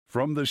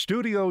From the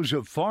studios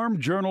of Farm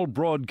Journal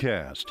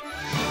Broadcast,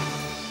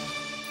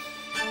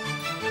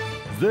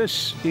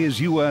 this is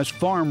U.S.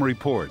 Farm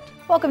Report.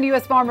 Welcome to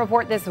U.S. Farm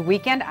Report this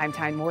weekend. I'm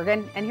Tyne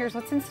Morgan, and here's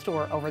what's in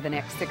store over the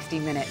next 60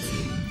 minutes.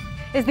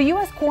 Is the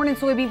U.S. corn and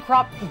soybean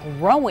crop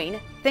growing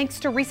thanks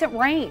to recent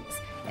rains?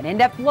 An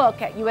in-depth look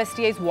at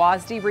USDA's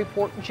WASDE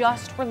report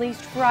just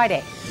released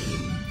Friday.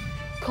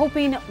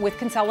 Coping with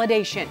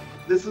consolidation.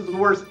 This is the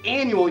worst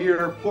annual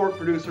year pork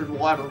producers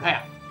will ever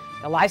have.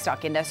 The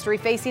livestock industry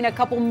facing a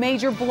couple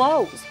major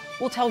blows.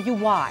 We'll tell you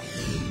why.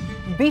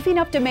 Beefing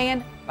up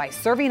demand by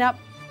serving up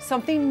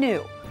something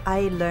new.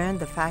 I learned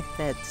the fact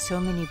that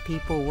so many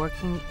people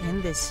working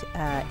in this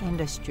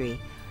industry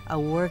are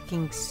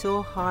working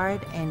so hard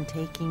and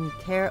taking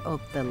care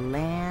of the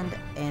land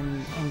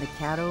and the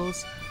cattle,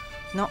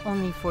 not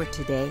only for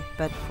today,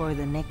 but for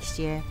the next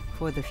year,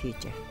 for the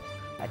future.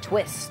 A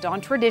twist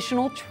on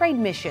traditional trade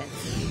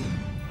missions.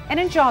 And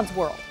in John's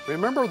world.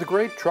 Remember the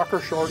great trucker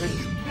shortage?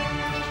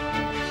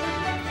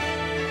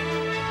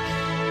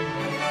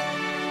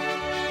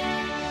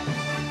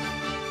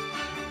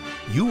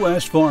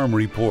 U.S. Farm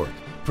Report,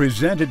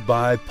 presented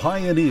by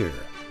Pioneer.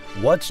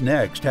 What's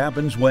next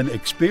happens when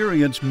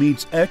experience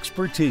meets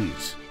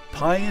expertise.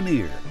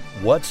 Pioneer,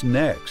 what's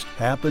next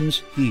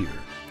happens here.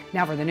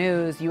 Now for the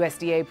news,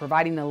 USDA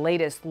providing the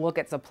latest look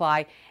at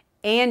supply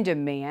and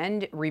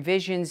demand,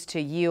 revisions to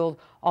yield,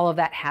 all of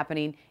that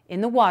happening in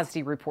the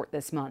WASDE report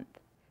this month.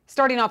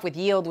 Starting off with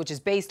yield, which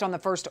is based on the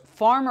first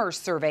farmer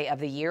survey of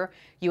the year,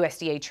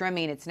 USDA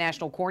trimming its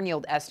national corn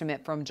yield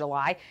estimate from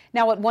July,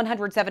 now at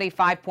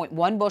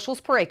 175.1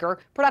 bushels per acre.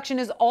 Production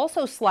is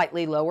also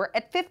slightly lower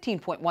at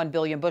 15.1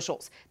 billion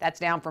bushels. That's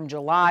down from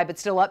July, but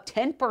still up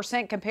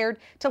 10% compared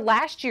to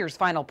last year's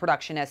final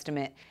production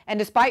estimate. And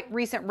despite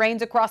recent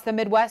rains across the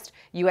Midwest,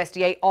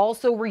 USDA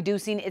also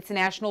reducing its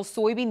national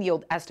soybean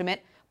yield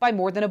estimate by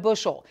more than a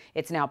bushel.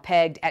 It's now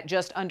pegged at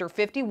just under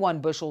 51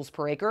 bushels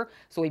per acre.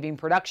 Soybean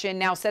production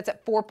now sets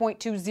at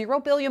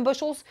 4.20 billion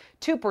bushels,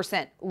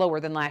 2%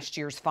 lower than last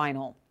year's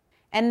final.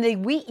 And the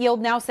wheat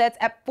yield now sets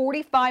at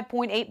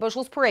 45.8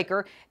 bushels per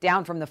acre,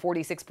 down from the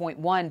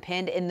 46.1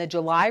 penned in the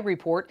July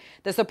report.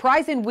 The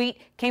surprise in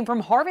wheat came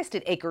from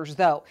harvested acres,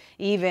 though.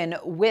 Even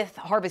with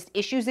harvest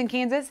issues in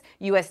Kansas,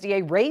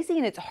 USDA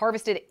raising its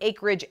harvested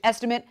acreage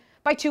estimate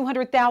by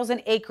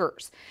 200,000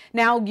 acres.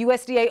 Now,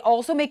 USDA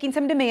also making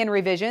some demand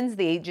revisions,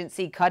 the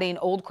agency cutting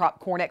old crop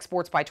corn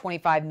exports by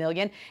 25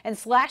 million and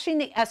slashing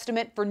the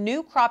estimate for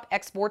new crop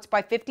exports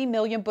by 50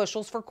 million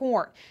bushels for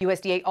corn.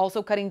 USDA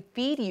also cutting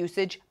feed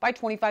usage by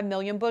 25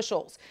 million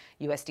bushels.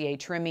 USDA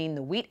trimming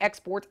the wheat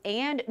export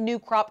and new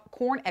crop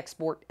corn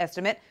export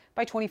estimate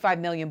by 25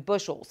 million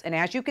bushels. And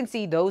as you can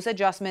see, those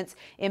adjustments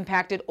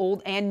impacted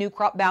old and new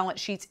crop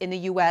balance sheets in the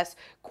U.S.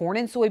 Corn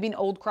and soybean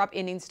old crop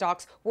ending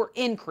stocks were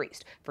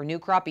increased. For new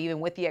crop, even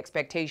with the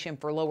expectation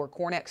for lower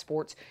corn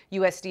exports,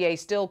 USDA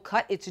still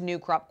cut its new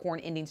crop corn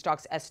ending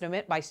stocks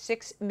estimate by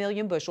 6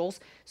 million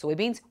bushels.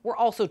 Soybeans were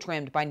also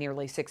trimmed by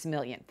nearly 6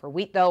 million. For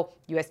wheat, though,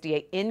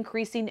 USDA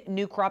increasing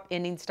new crop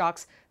ending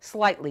stocks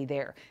slightly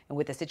there. And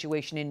with the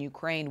situation in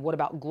Ukraine, what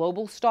about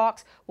global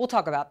stocks? We'll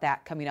talk about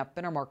that coming up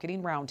in our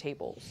marketing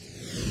roundtables.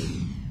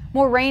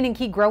 More rain in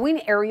key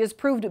growing areas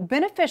proved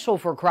beneficial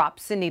for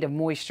crops in need of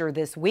moisture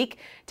this week.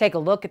 Take a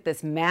look at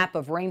this map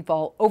of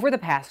rainfall over the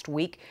past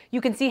week.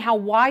 You can see how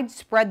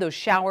widespread those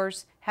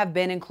showers have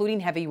been,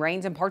 including heavy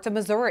rains in parts of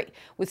Missouri,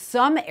 with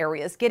some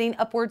areas getting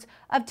upwards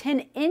of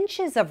 10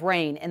 inches of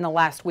rain in the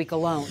last week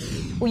alone.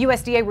 Well,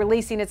 USDA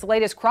releasing its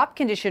latest crop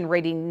condition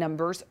rating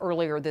numbers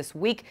earlier this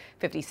week.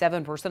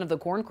 57% of the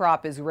corn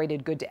crop is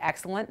rated good to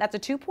excellent. That's a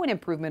 2-point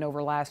improvement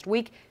over last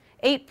week.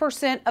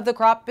 8% of the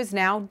crop is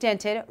now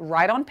dented,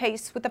 right on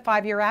pace with the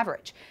 5-year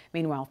average.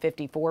 Meanwhile,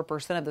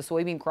 54% of the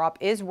soybean crop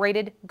is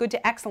rated good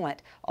to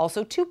excellent,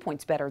 also 2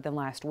 points better than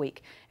last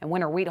week. And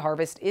winter wheat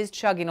harvest is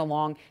chugging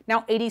along,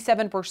 now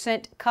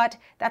 87% cut.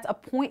 That's a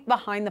point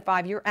behind the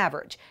 5-year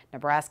average.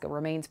 Nebraska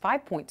remains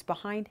 5 points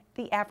behind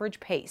the average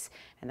pace.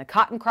 And the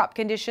cotton crop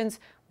conditions,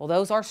 well,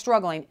 those are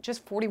struggling.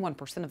 Just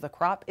 41% of the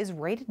crop is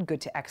rated good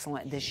to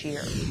excellent this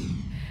year.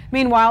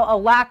 Meanwhile, a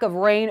lack of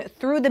rain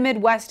through the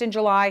Midwest in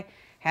July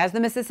has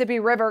the Mississippi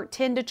River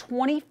 10 to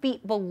 20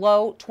 feet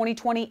below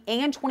 2020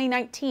 and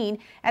 2019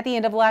 at the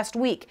end of last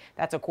week.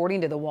 That's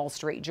according to the Wall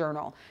Street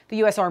Journal. The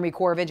U.S. Army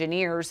Corps of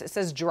Engineers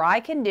says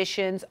dry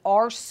conditions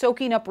are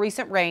soaking up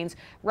recent rains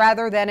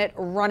rather than it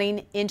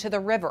running into the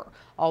river,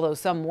 although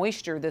some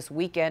moisture this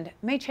weekend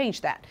may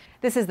change that.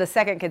 This is the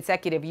second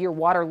consecutive year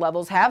water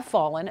levels have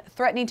fallen,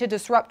 threatening to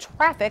disrupt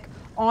traffic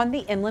on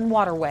the inland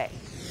waterway.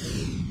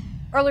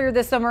 Earlier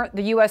this summer,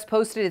 the U.S.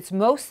 posted its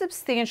most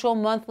substantial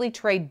monthly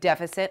trade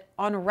deficit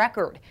on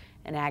record,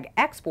 and ag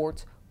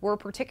exports were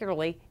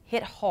particularly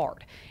hit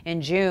hard.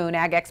 In June,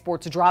 ag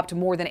exports dropped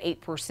more than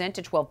 8%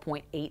 to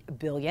 $12.8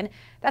 billion.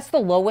 That's the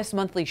lowest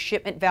monthly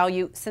shipment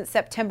value since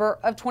September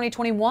of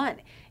 2021.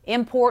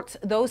 Imports,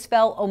 those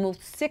fell almost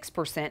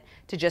 6%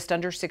 to just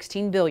under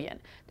 $16 billion.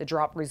 The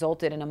drop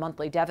resulted in a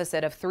monthly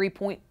deficit of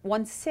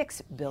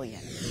 $3.16 billion.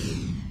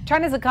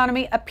 China's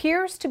economy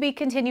appears to be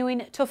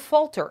continuing to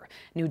falter.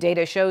 New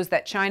data shows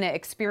that China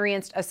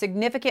experienced a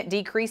significant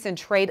decrease in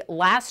trade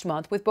last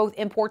month, with both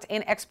imports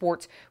and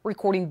exports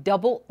recording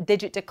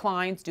double-digit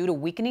declines due to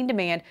weakening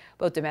demand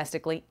both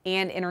domestically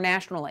and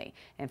internationally.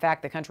 In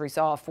fact, the country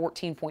saw a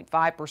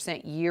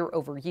 14.5%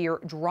 year-over-year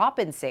drop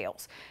in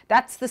sales.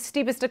 That's the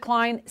steepest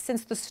decline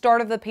since the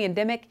start of the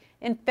pandemic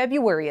in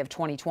February of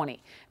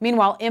 2020.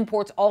 Meanwhile,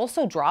 imports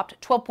also dropped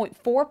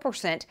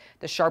 12.4%,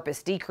 the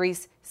sharpest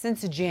decrease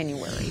since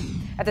January.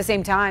 At the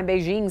same time,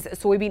 Beijing's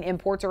soybean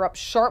imports are up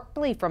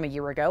sharply from a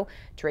year ago.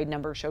 Trade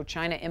numbers show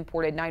China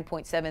imported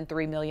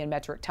 9.73 million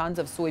metric tons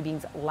of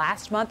soybeans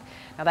last month.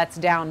 Now that's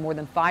down more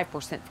than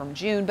 5% from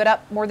June, but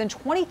up more than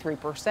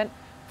 23%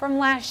 from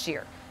last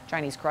year.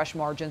 Chinese crush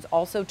margins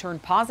also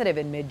turned positive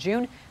in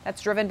mid-June.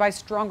 That's driven by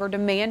stronger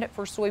demand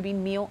for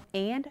soybean meal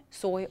and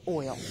soy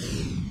oil.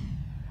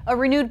 A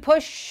renewed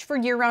push for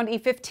year-round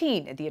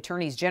E15. The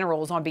attorneys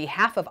generals on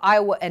behalf of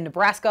Iowa and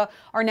Nebraska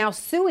are now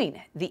suing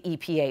the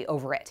EPA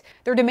over it.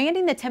 They're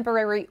demanding the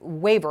temporary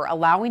waiver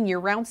allowing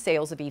year-round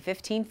sales of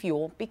E15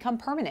 fuel become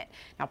permanent.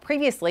 Now,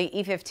 previously,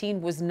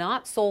 E15 was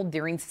not sold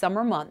during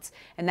summer months,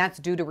 and that's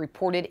due to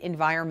reported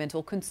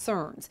environmental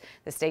concerns.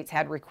 The states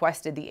had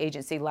requested the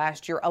agency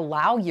last year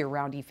allow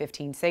year-round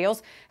E15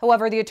 sales.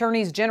 However, the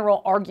attorneys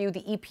general argue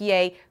the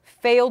EPA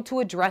failed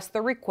to address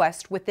the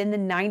request within the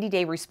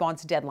 90-day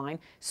response deadline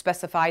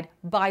specified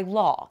by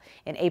law.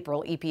 In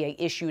April, EPA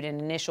issued an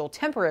initial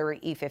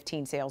temporary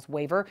E15 sales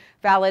waiver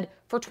valid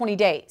for 20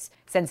 days.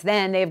 Since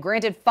then, they have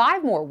granted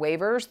 5 more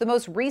waivers, the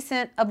most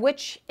recent of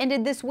which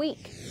ended this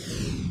week.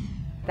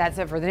 That's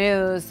it for the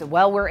news.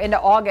 Well, we're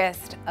into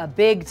August, a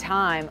big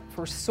time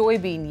for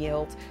soybean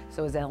yields.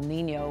 So is El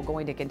Nino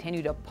going to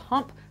continue to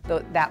pump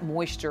that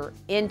moisture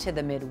into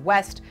the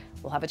Midwest?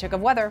 We'll have a check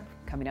of weather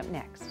coming up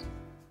next.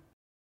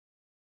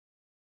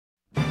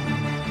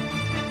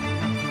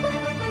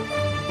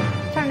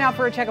 Time now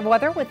for a check of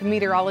weather with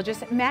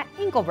meteorologist Matt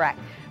Engelbrecht.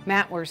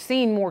 Matt, we're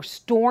seeing more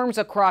storms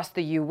across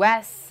the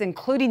U.S.,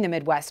 including the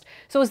Midwest.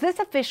 So is this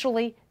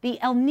officially the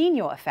El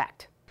Nino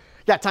effect?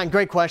 Yeah, Tom,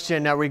 great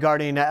question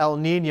regarding El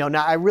Nino.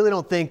 Now, I really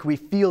don't think we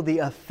feel the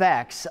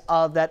effects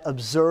of that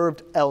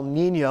observed El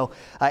Nino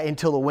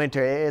until the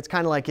winter. It's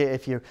kind of like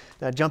if you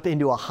jump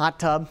into a hot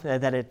tub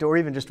or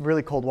even just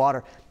really cold water.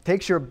 It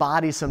takes your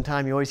body some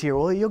time. You always hear,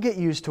 well, you'll get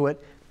used to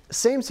it.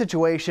 Same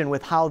situation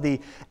with how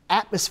the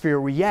atmosphere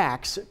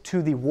reacts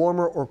to the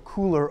warmer or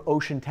cooler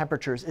ocean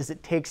temperatures. Is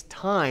it takes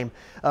time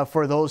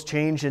for those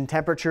change in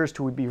temperatures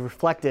to be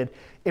reflected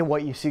in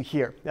what you see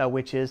here,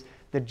 which is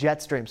the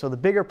jet stream. So the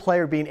bigger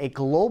player being a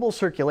global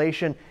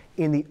circulation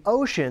in the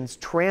oceans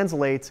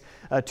translates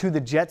to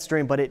the jet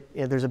stream, but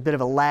there's a bit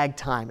of a lag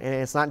time, and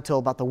it's not until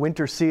about the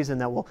winter season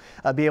that we'll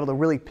be able to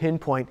really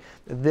pinpoint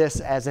this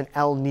as an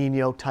El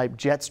Nino type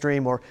jet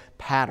stream or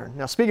pattern.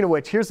 Now, speaking of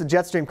which, here's the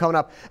jet stream coming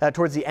up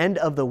towards the end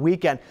of the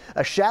weekend.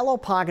 A shallow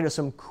pocket of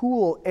some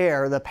cool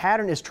air. The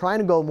pattern is trying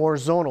to go more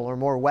zonal or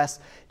more west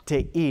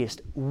to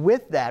east.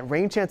 With that,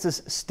 rain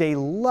chances stay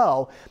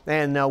low,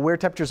 and where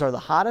temperatures are the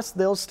hottest,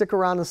 they'll stick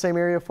around in the same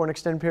area for an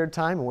extended period of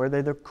time, and where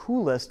they're the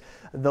coolest,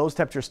 those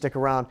temperatures stick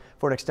around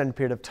for an extended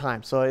period of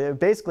time. So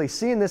basically,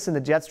 seeing this in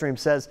the jet stream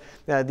says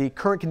the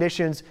current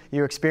conditions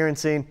you're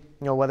experiencing,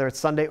 whether it's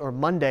Sunday or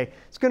Monday,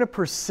 it's going to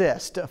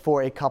persist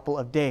for a couple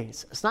of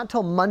days. It's not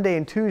until Monday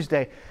and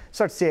Tuesday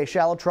start to see a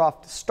shallow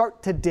trough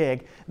start to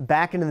dig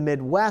back into the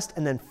Midwest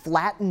and then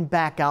flatten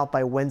back out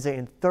by Wednesday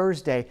and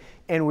Thursday,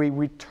 and we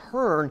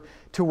return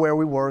to where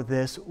we were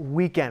this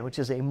weekend, which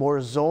is a more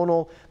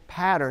zonal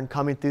pattern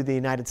coming through the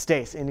United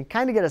States. And you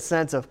kind of get a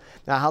sense of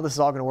how this is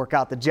all going to work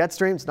out. The jet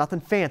stream's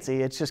nothing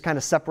fancy. It's just kind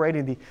of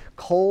separating the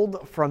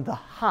cold from the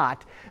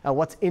hot.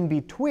 What's in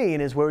between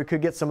is where we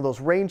could get some of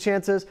those rain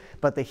chances,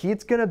 but the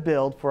heat's going to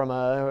build for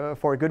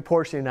a good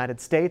portion of the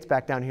United States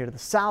back down here to the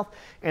south,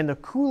 and the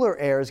cooler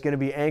air is going to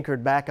be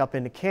anchored back up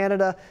into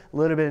Canada, a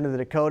little bit into the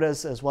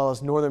Dakotas, as well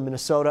as northern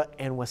Minnesota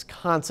and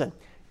Wisconsin.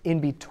 In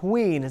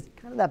between is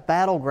kind of that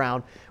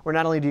battleground where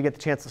not only do you get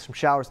the chance of some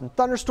showers and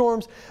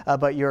thunderstorms,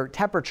 but your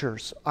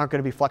temperatures aren't going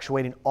to be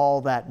fluctuating all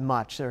that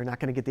much. They're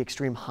not going to get the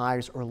extreme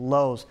highs or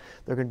lows.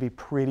 They're going to be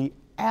pretty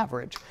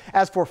average.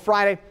 As for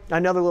Friday,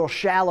 another little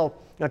shallow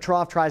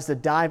trough tries to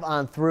dive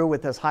on through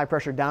with this high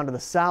pressure down to the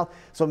south,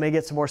 so it may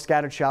get some more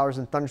scattered showers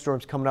and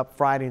thunderstorms coming up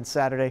Friday and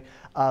Saturday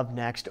of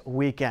next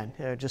weekend.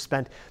 Just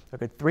spent a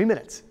good 3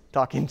 minutes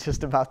talking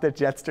just about the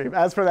jet stream.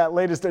 As for that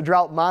latest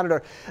drought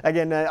monitor,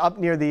 again, up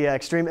near the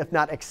extreme, if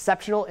not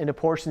exceptional, into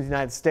portions of the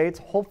United States.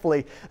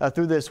 Hopefully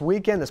through this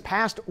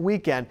past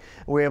weekend,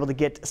 we're able to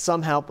get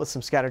some help with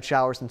some scattered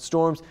showers and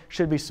storms.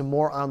 Should be some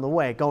more on the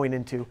way going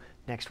into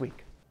next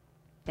week.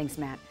 Thanks,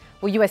 Matt.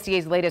 Well,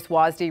 USDA's latest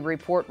WASDE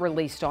report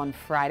released on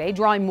Friday,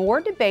 drawing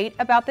more debate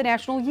about the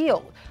national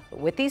yield. But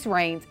with these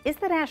rains, is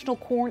the national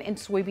corn and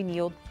soybean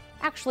yield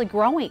actually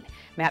growing?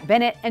 Matt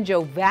Bennett and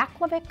Joe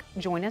Vaclavic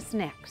join us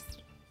next.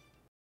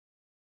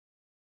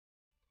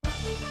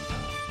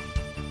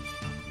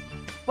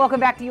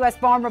 Welcome back to U.S.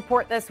 Farm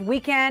Report this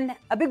weekend.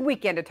 A big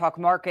weekend to talk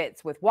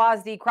markets with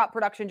WASDE, crop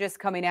production just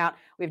coming out.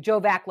 We have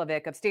Joe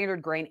Vaclavic of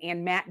Standard Grain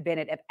and Matt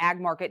Bennett of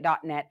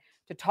agmarket.net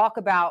to talk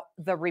about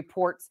the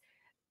reports.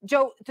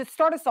 Joe, to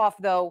start us off,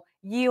 though,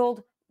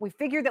 yield. We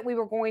figured that we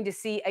were going to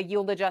see a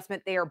yield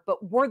adjustment there,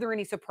 but were there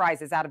any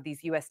surprises out of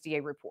these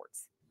USDA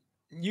reports?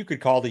 You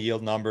could call the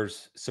yield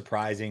numbers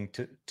surprising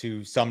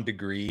to some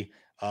degree.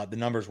 The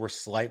numbers were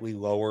slightly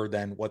lower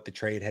than what the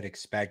trade had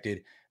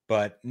expected,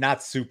 but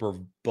not super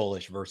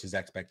bullish versus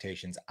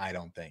expectations, I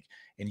don't think.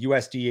 And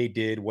USDA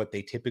did what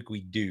they typically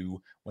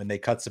do when they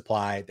cut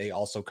supply, they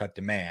also cut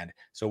demand.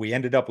 So we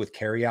ended up with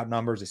carryout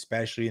numbers,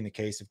 especially in the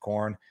case of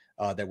corn,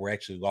 that were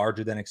actually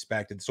larger than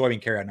expected. The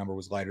soybean carryout number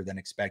was lighter than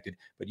expected,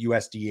 but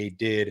USDA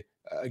did,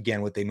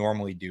 again, what they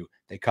normally do.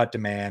 They cut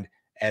demand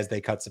as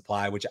they cut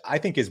supply, which I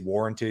think is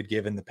warranted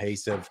given the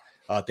pace of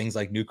things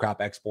like new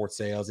crop export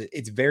sales.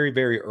 It's very,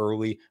 very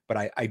early, but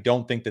I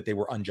don't think that they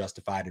were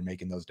unjustified in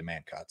making those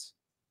demand cuts.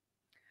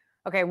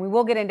 Okay, we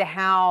will get into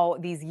how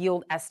these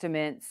yield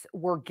estimates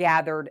were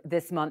gathered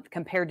this month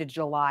compared to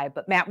July.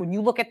 But Matt, when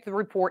you look at the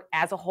report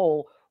as a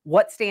whole,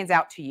 what stands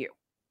out to you?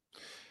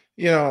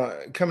 You know,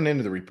 coming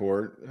into the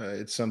report,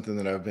 it's something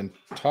that I've been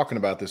talking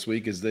about this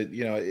week is that,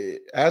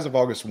 as of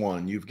August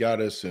 1, you've got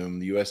to assume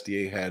the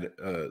USDA had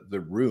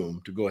the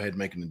room to go ahead and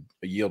make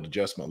a yield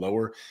adjustment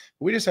lower.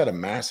 We just had a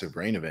massive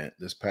rain event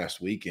this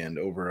past weekend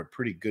over a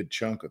pretty good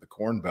chunk of the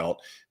Corn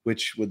Belt,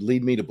 which would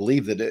lead me to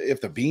believe that if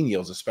the bean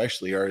yields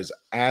especially are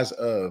as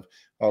of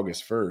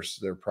August 1st,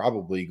 they're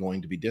probably going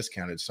to be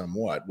discounted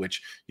somewhat,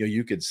 which,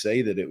 you could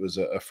say that it was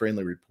a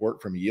friendly report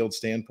from a yield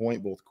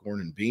standpoint, both corn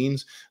and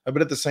beans.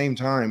 But at the same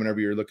time, whenever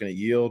you're looking at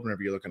yield,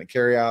 whenever you're looking at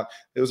carryout,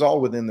 it was all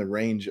within the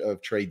range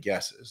of trade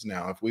guesses.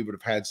 Now, if we would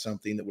have had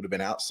something that would have been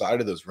outside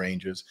of those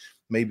ranges,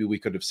 maybe we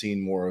could have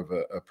seen more of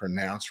a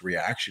pronounced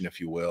reaction, if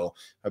you will.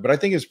 But I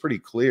think it's pretty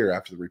clear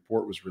after the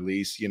report was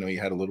released, you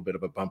had a little bit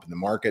of a bump in the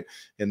market.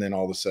 And then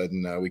all of a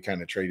sudden, we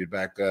kind of traded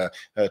back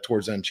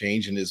towards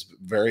unchanged and is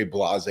very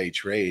blasé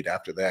trade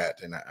after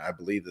that. And I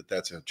believe that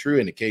that's a true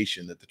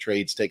indication that the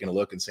trade's taking a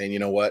look and saying, you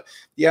know what?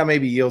 Yeah,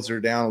 maybe yields are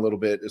down a little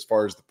bit as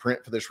far as the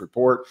print for this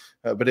report,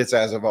 but it's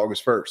as of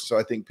August 1st. So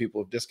I think people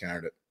have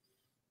discounted it.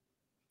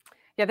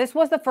 Yeah, this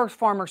was the first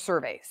farmer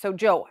survey. So,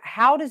 Joe,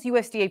 how does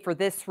USDA for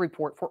this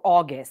report for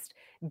August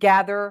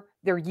gather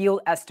their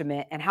yield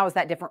estimate, and how is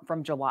that different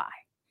from July?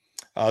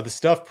 The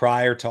stuff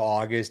prior to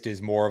August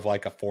is more of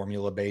like a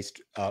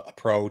formula-based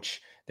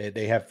approach.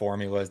 They have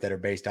formulas that are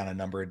based on a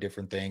number of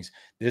different things.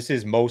 This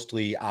is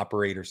mostly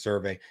operator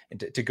survey. And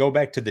to go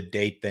back to the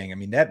date thing, I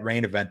mean, that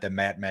rain event that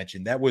Matt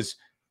mentioned, that was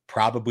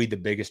probably the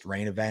biggest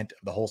rain event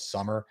of the whole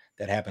summer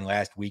that happened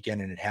last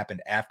weekend, and it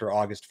happened after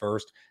August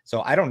 1st.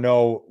 So I don't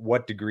know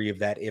what degree of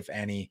that, if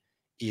any,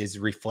 is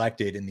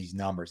reflected in these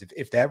numbers.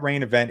 If that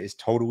rain event is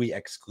totally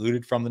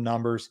excluded from the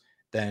numbers,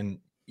 then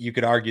you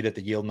could argue that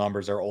the yield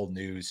numbers are old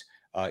news,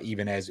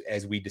 even as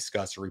we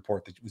discussed a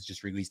report that was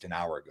just released an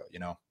hour ago,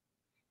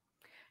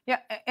 Yeah,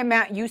 and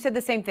Matt, you said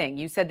the same thing.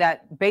 You said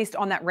that based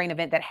on that rain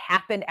event that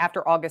happened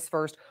after August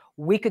 1st,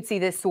 we could see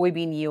this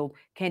soybean yield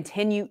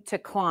continue to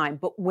climb.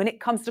 But when it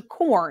comes to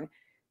corn,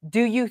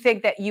 do you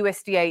think that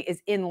USDA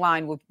is in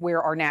line with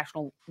where our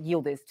national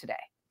yield is today?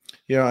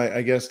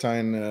 I guess,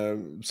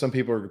 Tyne, some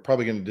people are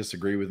probably going to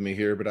disagree with me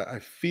here, but I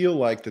feel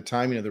like the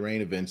timing of the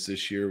rain events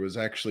this year was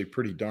actually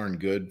pretty darn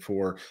good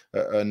for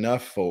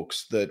enough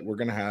folks that we're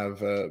going to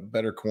have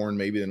better corn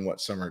maybe than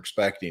what some are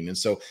expecting. And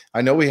so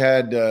I know we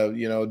had,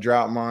 a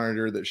drought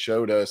monitor that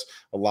showed us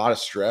a lot of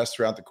stress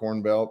throughout the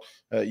Corn Belt.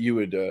 You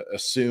would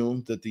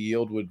assume that the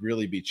yield would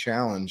really be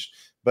challenged.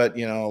 But,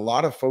 a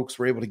lot of folks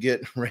were able to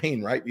get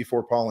rain right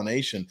before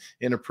pollination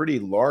in a pretty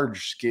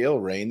large scale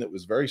rain that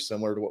was very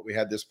similar to what we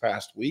had this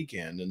past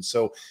weekend. And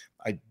so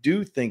I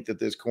do think that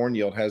this corn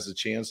yield has a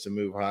chance to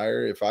move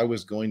higher. If I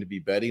was going to be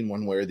betting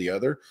one way or the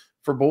other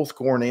for both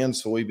corn and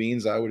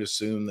soybeans, I would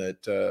assume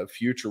that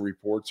future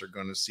reports are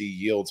going to see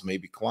yields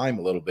maybe climb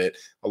a little bit.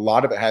 A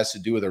lot of it has to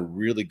do with a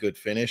really good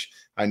finish.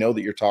 I know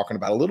that you're talking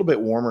about a little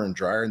bit warmer and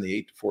drier in the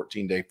 8 to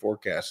 14 day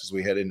forecast as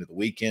we head into the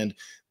weekend.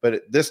 But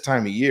at this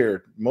time of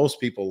year, most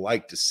people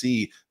like to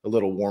see a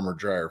little warmer,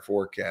 drier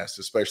forecast,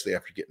 especially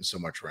after getting so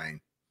much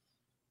rain.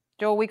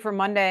 Joe, a week from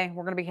Monday,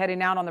 we're going to be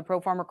heading out on the Pro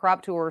Farmer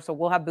Crop Tour, so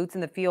we'll have boots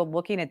in the field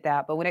looking at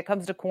that. But when it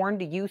comes to corn,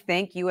 do you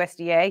think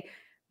USDA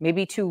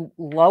maybe too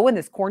low and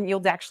this corn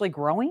yield's actually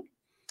growing?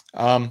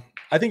 I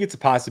think it's a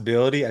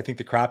possibility. I think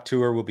the crop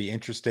tour will be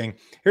interesting.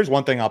 Here's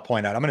one thing I'll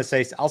point out.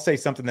 I'll say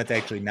something that's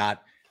actually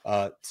not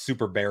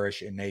super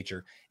bearish in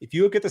nature. If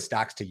you look at the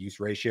stocks to use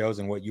ratios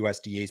and what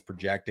USDA is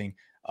projecting,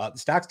 the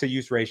stocks to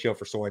use ratio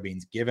for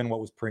soybeans, given what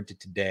was printed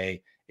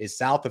today, is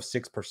south of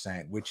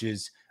 6%, which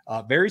is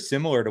very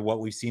similar to what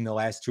we've seen the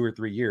last 2 or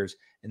 3 years.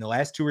 In the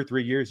last 2 or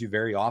 3 years, you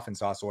very often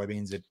saw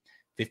soybeans at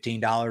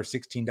 $15,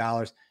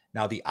 $16.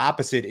 Now, the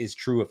opposite is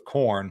true of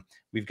corn.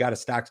 We've got a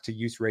stocks to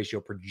use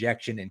ratio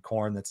projection in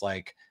corn that's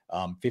like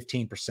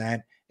 15%.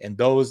 And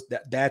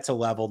that's a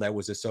level that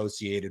was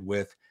associated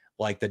with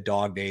like the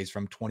dog days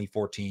from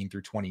 2014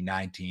 through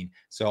 2019.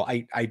 So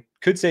I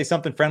could say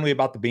something friendly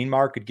about the bean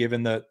market,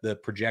 given the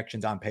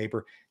projections on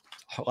paper.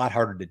 A lot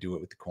harder to do it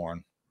with the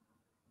corn.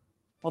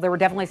 Well, there were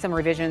definitely some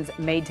revisions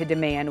made to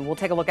demand. We'll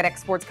take a look at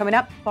exports coming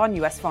up on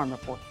U.S. Farm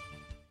Report.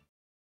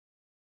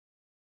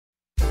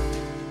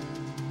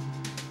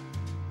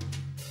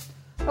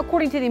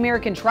 According to the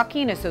American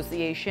Trucking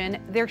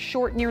Association, they're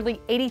short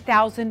nearly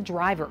 80,000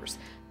 drivers.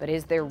 But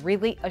is there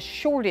really a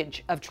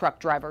shortage of truck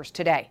drivers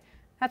today?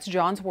 That's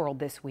John's World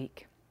this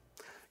week.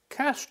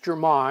 Cast your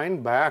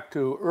mind back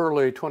to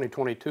early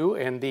 2022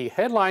 and the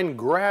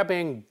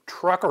headline-grabbing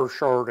trucker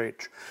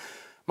shortage.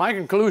 My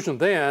conclusion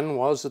then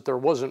was that there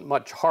wasn't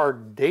much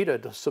hard data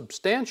to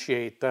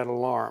substantiate that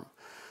alarm.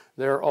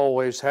 There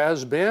always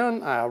has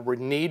been a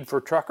need for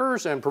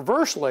truckers, and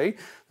perversely,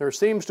 there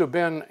seems to have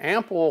been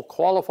ample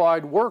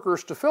qualified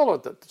workers to fill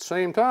it at the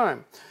same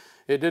time.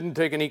 It didn't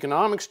take an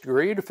economics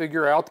degree to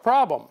figure out the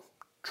problem.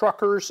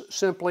 Truckers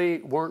simply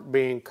weren't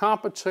being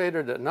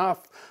compensated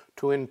enough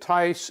to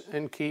entice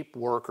and keep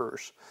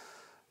workers.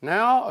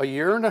 Now, a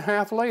year and a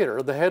half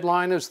later, the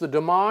headline is the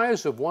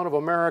demise of one of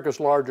America's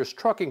largest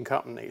trucking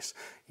companies,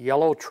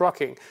 Yellow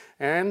Trucking,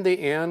 and the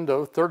end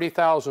of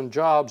 30,000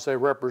 jobs they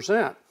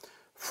represent.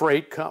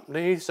 Freight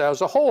companies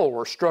as a whole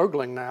are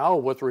struggling now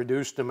with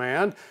reduced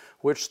demand,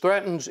 which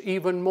threatens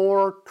even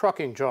more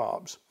trucking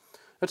jobs.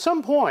 At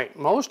some point,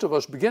 most of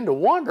us begin to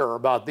wonder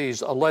about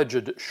these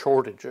alleged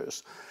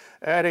shortages.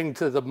 Adding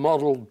to the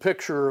muddled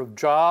picture of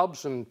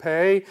jobs and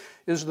pay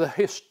is the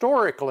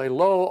historically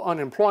low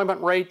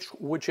unemployment rate,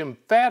 which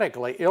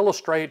emphatically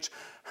illustrates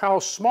how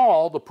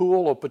small the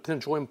pool of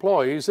potential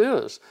employees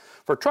is.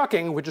 For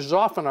trucking, which is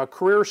often a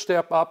career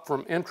step up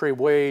from entry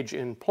wage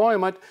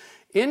employment,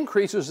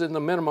 increases in the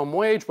minimum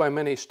wage by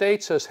many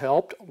states has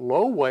helped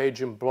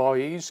low-wage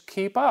employees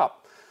keep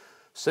up.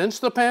 Since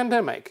the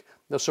pandemic,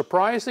 the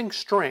surprising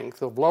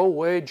strength of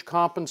low-wage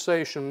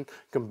compensation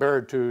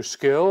compared to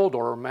skilled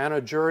or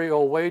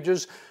managerial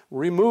wages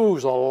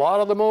removes a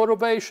lot of the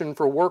motivation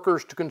for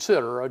workers to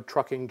consider a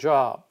trucking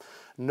job.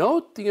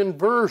 Note the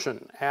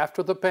inversion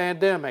after the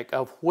pandemic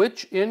of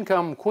which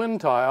income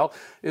quintile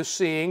is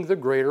seeing the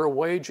greater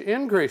wage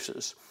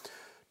increases.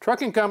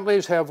 Trucking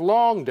companies have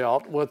long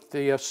dealt with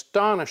the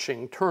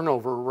astonishing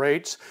turnover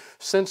rates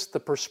since the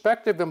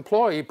prospective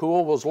employee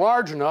pool was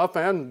large enough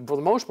and, for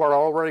the most part,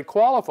 already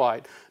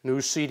qualified. New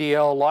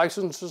CDL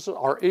licenses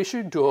are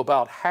issued to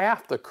about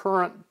half the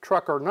current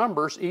trucker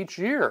numbers each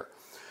year.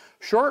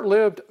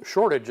 Short-lived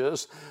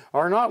shortages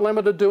are not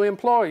limited to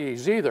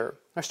employees either.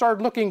 I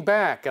started looking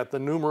back at the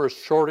numerous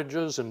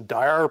shortages and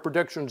dire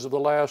predictions of the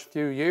last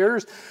few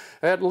years.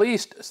 At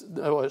least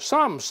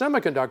some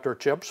semiconductor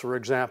chips, for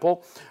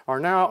example, are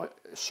now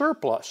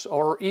surplus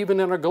or even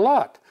in a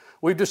glut.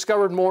 We've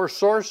discovered more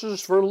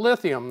sources for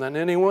lithium than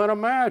anyone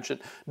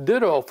imagined.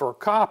 Ditto for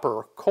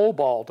copper,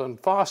 cobalt, and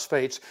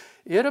phosphates.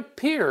 It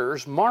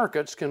appears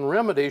markets can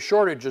remedy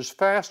shortages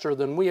faster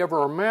than we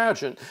ever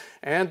imagined,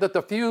 and that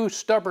the few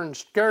stubborn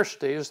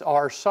scarcities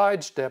are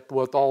sidestepped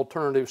with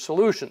alternative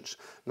solutions.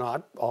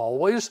 Not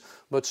always,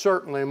 but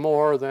certainly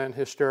more than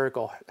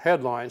hysterical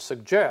headlines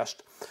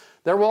suggest.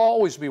 There will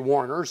always be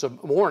warnings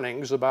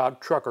about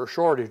trucker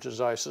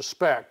shortages, I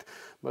suspect,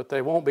 but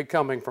they won't be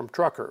coming from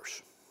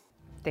truckers.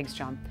 Thanks,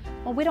 John.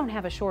 Well, we don't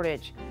have a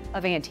shortage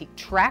of antique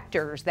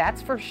tractors,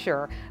 that's for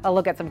sure. A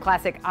look at some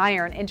classic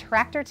iron and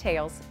tractor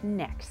tales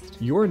next.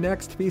 Your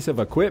next piece of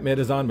equipment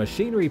is on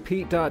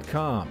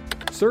MachineryPete.com.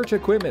 Search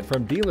equipment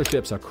from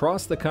dealerships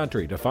across the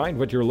country to find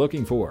what you're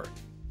looking for.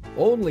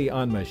 Only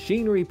on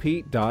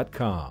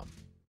MachineryPete.com.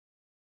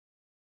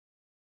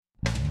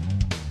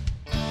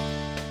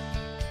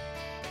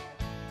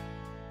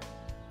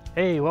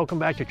 Hey, welcome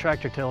back to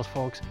Tractor Tales,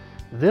 folks.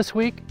 This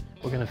week,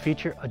 we're going to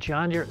feature a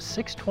John Deere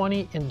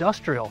 620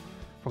 Industrial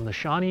from the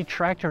Shawnee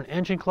Tractor and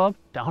Engine Club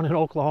down in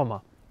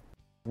Oklahoma.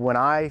 When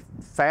I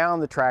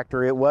found the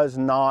tractor, it was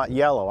not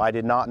yellow. I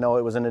did not know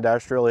it was an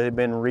industrial. It had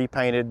been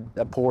repainted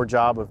a poor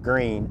job of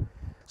green.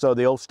 So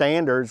the old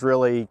standards,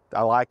 really,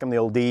 I like them, the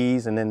old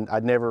D's, and then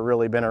I'd never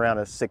really been around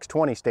a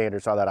 620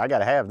 standard, so I thought, I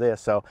gotta have this.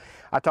 So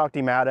I talked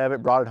him out of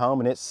it, brought it home,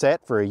 and it's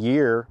set for a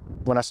year.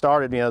 When I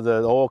started,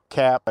 the oil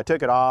cap, I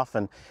took it off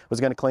and was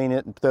gonna clean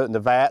it and throw it in the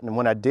vat, and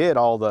when I did,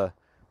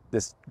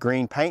 this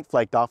green paint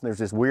flaked off and there's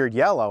this weird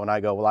yellow, and I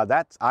go, well,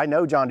 I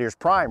know John Deere's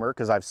primer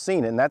because I've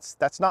seen it, and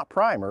that's not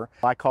primer.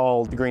 I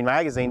called the Green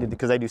Magazine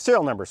because they do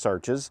serial number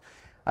searches.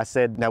 I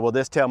said, now will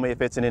this tell me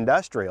if it's an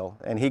industrial?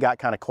 And he got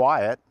kind of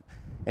quiet,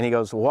 and he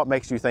goes, well, what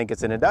makes you think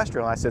it's an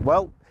industrial? And I said,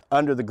 well,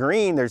 under the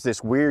green there's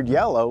this weird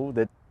yellow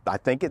that I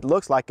think it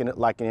looks like an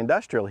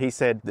industrial. He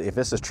said, if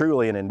this is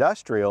truly an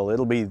industrial,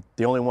 it'll be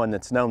the only one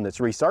that's known that's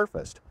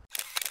resurfaced.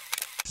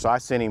 So I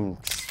sent him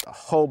a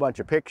whole bunch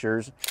of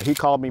pictures. He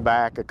called me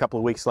back a couple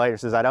of weeks later and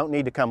says, I don't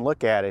need to come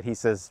look at it. He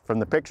says, from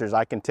the pictures,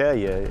 I can tell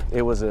you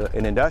it was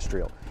an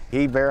industrial.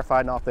 He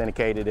verified and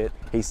authenticated it.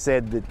 He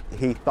said that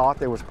he thought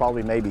there was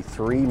probably maybe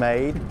 3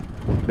 made,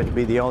 but to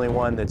be the only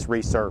one that's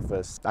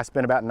resurfaced. I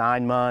spent about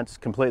 9 months,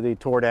 completely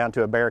tore down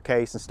to a bare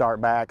case and start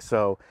back.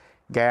 So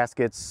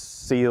Gaskets,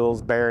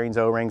 seals, bearings,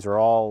 O-rings are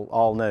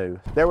all new.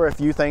 There were a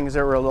few things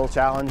that were a little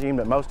challenging,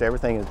 but most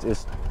everything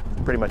is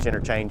pretty much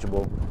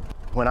interchangeable.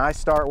 When I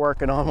start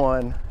working on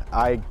one,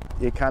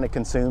 it kind of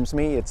consumes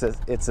me. It's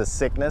a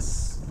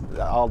sickness.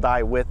 I'll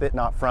die with it,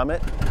 not from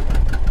it.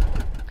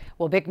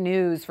 Well, big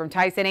news from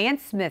Tyson and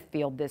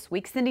Smithfield this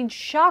week, sending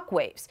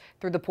shockwaves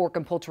through the pork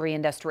and poultry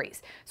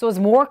industries. So is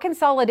more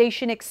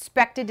consolidation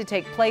expected to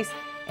take place?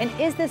 And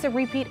is this a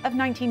repeat of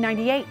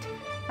 1998?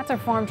 That's our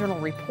Farm Journal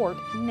report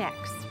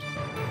next.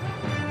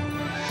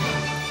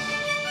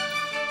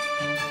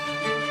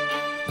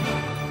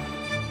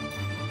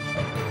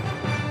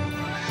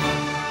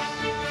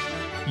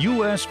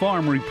 U.S.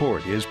 Farm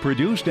Report is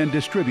produced and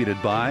distributed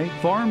by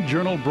Farm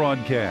Journal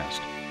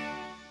Broadcast.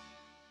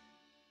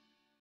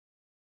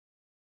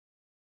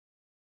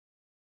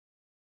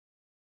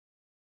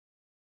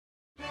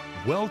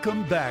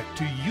 Welcome back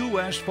to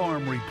U.S.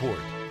 Farm Report.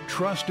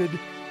 Trusted,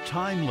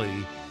 timely,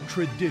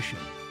 tradition.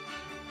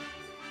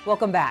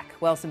 Welcome back.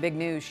 Well, some big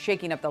news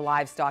shaking up the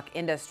livestock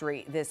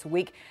industry this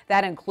week.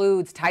 That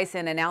includes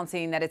Tyson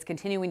announcing that it's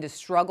continuing to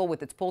struggle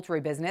with its poultry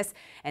business,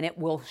 and it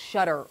will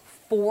shutter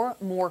 4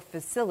 more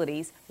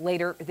facilities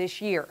later this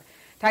year.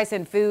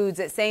 Tyson Foods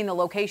is saying the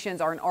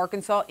locations are in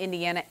Arkansas,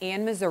 Indiana,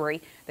 and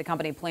Missouri. The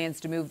company plans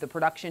to move the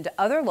production to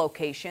other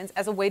locations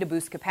as a way to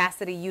boost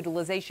capacity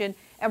utilization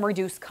and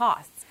reduce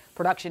costs.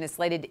 Production is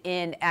slated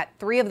in at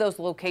 3 of those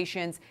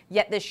locations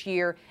yet this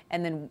year,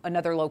 and then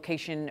another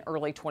location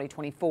early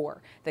 2024.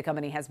 The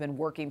company has been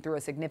working through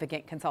a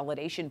significant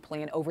consolidation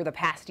plan over the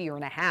past year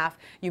and a half.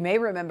 You may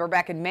remember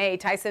back in May,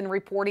 Tyson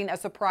reporting a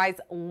surprise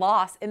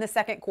loss in the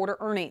second quarter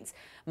earnings.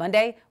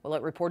 Monday, well,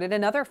 it reported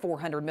another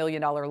 $400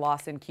 million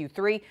loss in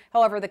Q3.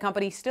 However, the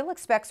company still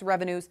expects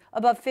revenues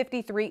above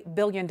 $53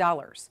 billion.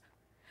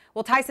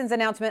 Well, Tyson's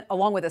announcement,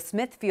 along with a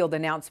Smithfield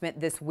announcement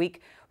this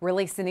week,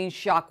 really sending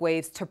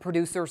shockwaves to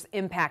producers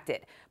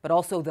impacted, but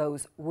also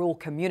those rural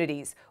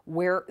communities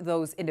where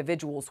those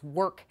individuals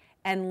work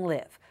and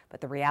live.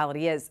 But the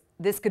reality is,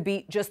 this could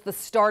be just the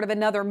start of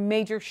another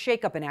major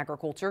shakeup in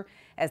agriculture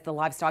as the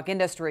livestock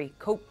industry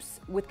copes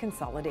with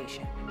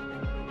consolidation.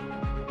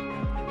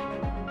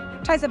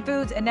 Tyson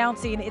Foods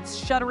announcing it's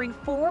shuttering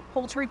 4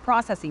 poultry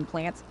processing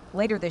plants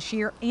later this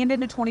year and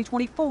into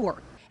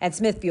 2024. And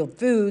Smithfield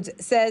Foods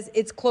says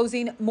it's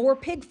closing more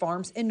pig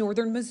farms in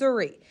northern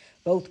Missouri.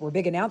 Both were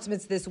big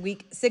announcements this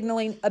week,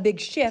 signaling a big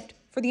shift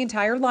for the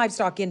entire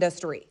livestock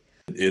industry.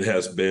 It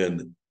has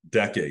been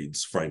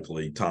decades,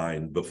 frankly,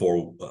 time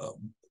before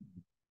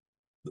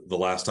the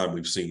last time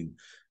we've seen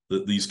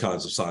these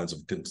kinds of signs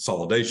of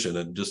consolidation,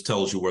 and just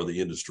tells you where the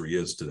industry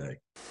is today.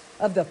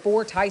 Of the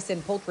 4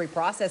 Tyson poultry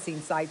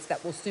processing sites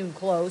that will soon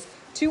close,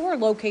 2 are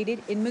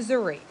located in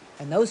Missouri.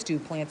 And those 2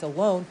 plants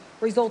alone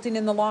resulting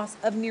in the loss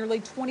of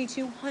nearly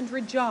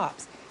 2,200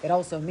 jobs. It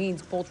also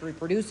means poultry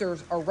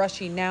producers are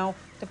rushing now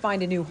to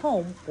find a new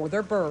home for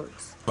their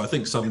birds. I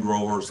think some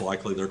growers,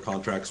 likely their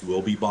contracts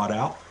will be bought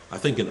out. I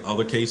think in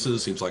other cases, it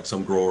seems like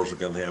some growers are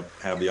going to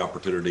have the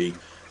opportunity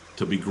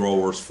to be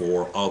growers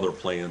for other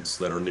plants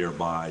that are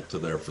nearby to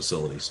their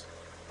facilities.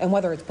 And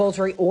whether it's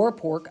poultry or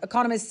pork,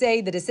 economists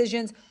say the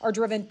decisions are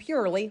driven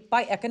purely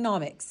by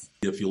economics.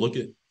 If you look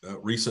at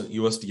recent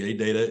USDA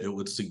data, it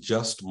would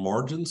suggest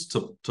margins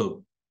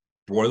to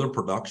broiler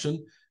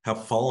production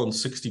have fallen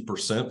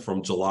 60%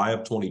 from July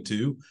of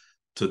 22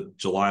 to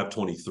July of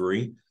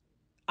 23.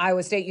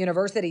 Iowa State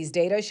University's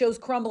data shows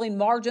crumbling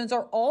margins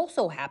are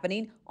also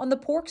happening on the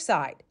pork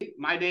side.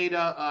 My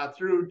data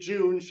through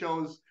June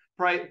shows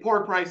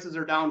pork prices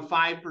are down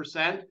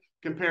 5%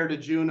 compared to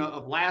June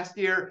of last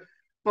year.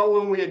 But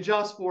when we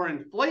adjust for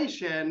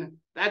inflation,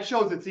 that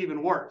shows it's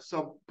even worse.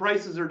 So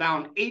prices are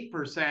down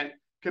 8%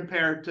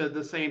 compared to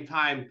the same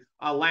time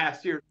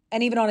last year.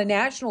 And even on a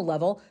national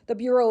level, the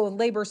Bureau of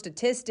Labor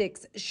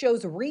Statistics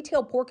shows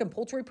retail pork and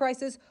poultry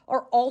prices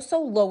are also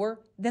lower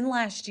than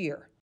last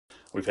year.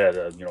 We've had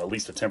at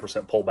least a 10%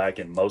 pullback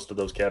in most of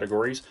those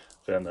categories,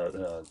 and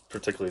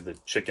particularly the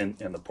chicken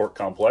and the pork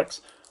complex.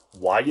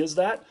 Why is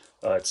that?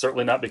 It's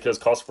certainly not because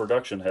cost of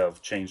production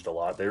have changed a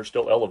lot. They're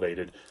still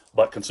elevated,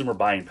 but consumer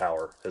buying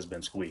power has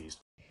been squeezed.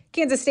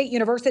 Kansas State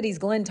University's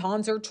Glenn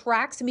Tonser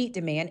tracks meat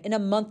demand in a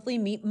monthly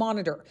meat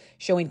monitor,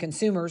 showing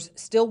consumers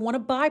still want to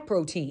buy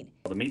protein.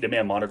 The Meat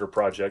Demand Monitor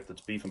project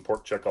that's Beef and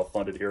Pork Checkoff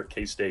funded here at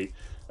K-State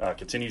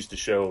continues to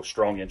show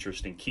strong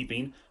interest in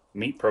keeping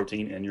meat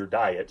protein in your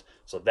diet.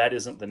 So that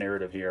isn't the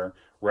narrative here.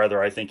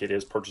 Rather, I think it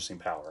is purchasing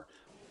power.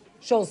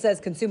 Scholl says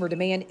consumer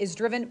demand is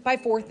driven by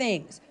 4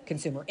 things: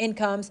 consumer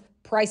incomes,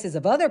 prices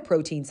of other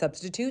protein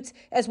substitutes,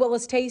 as well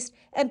as taste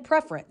and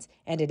preference.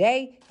 And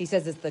today, he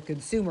says it's the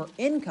consumer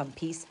income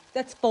piece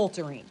that's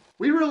faltering.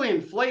 We really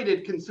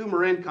inflated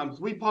consumer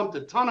incomes. We pumped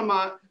a ton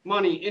of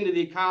money into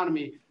the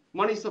economy.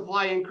 Money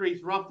supply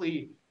increased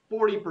roughly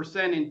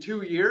 40% in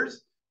 2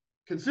 years.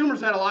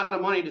 Consumers had a lot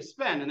of money to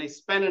spend, and they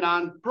spent it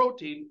on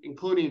protein,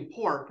 including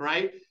pork,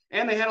 right?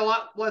 And they had a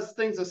lot less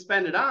things to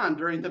spend it on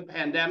during the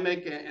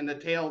pandemic and the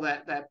tail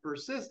that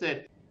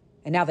persisted.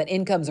 And now that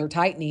incomes are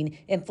tightening,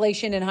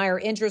 inflation and higher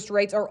interest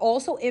rates are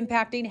also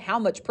impacting how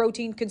much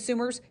protein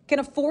consumers can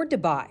afford to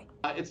buy.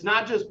 It's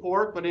not just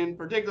pork, but in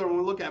particular, when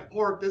we look at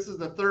pork, this is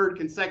the third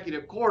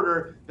consecutive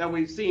quarter that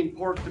we've seen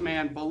pork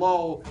demand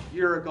below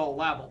year-ago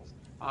levels.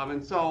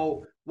 And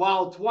so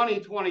while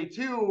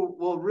 2022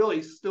 will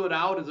really stood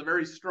out as a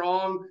very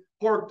strong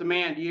pork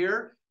demand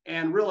year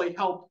and really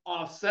helped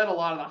offset a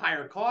lot of the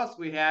higher costs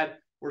we had,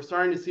 we're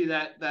starting to see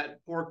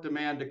that pork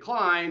demand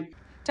decline.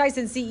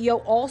 Tyson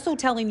CEO also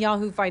telling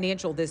Yahoo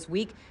Financial this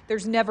week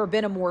there's never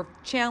been a more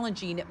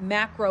challenging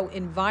macro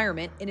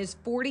environment in his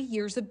 40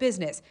 years of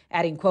business,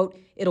 adding, quote,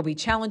 "It'll be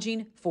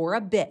challenging for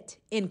a bit,"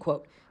 end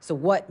quote. So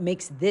what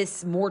makes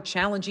this more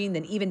challenging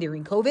than even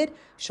during COVID?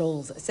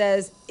 Schulz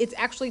says it's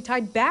actually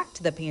tied back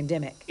to the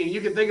pandemic.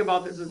 You can think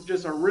about this as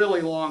just a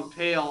really long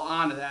tail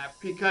onto that,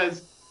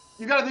 because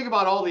you got to think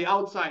about all the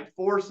outside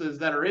forces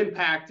that are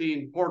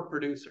impacting pork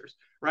producers,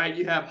 right?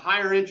 You have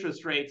higher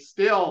interest rates,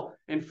 still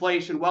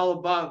inflation well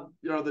above,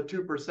 the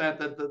 2%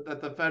 that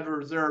the Federal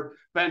Reserve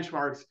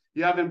benchmarks.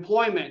 You have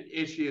employment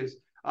issues.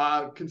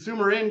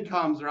 Consumer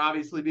incomes are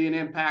obviously being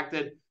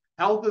impacted.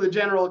 Health of the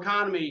general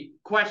economy,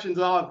 questions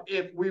of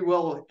if we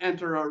will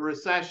enter a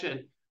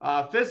recession.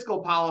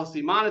 Fiscal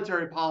policy,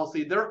 monetary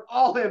policy, they're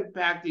all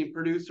impacting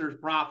producers'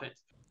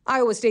 profits.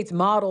 Iowa State's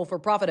model for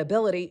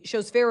profitability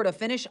shows farrow to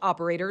finish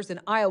operators in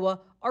Iowa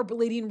are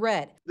bleeding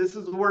red. This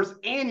is the worst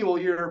annual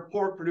year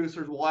pork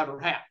producers will ever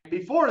have.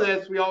 Before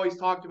this, we always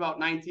talked about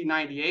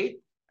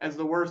 1998 as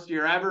the worst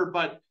year ever,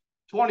 but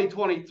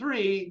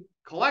 2023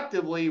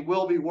 collectively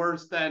will be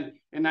worse than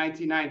in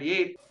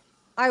 1998.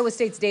 Iowa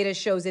State's data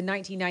shows in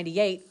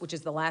 1998, which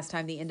is the last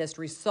time the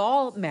industry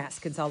saw mass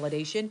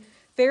consolidation,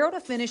 farrow to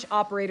finish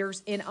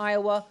operators in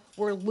Iowa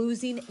were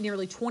losing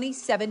nearly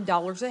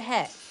 $27 a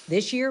head.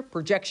 This year,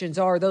 projections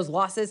are those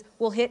losses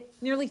will hit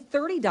nearly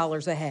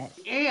 $30 a head.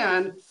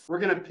 And we're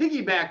going to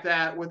piggyback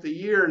that with the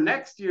year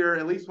next year,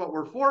 at least what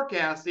we're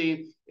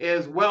forecasting,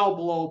 is well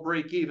below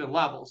break-even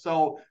level.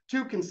 So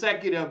 2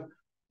 consecutive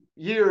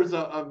years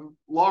of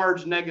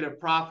large negative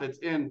profits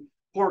in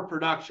pork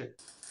production.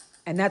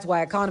 And that's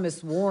why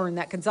economists warn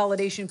that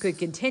consolidation could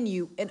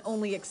continue and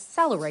only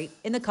accelerate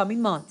in the coming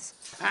months.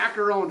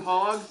 Packer-owned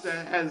hogs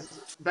has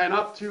been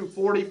up to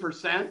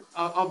 40%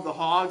 of the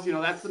hogs.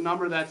 That's the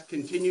number that's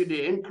continued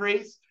to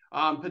increase.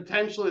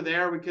 Potentially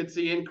there, we could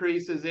see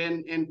increases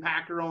in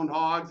Packer-owned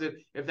hogs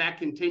if that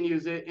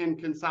continues in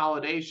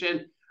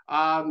consolidation.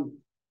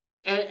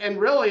 And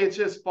really, it's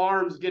just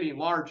farms getting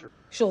larger.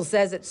 Schulz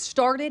says it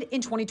started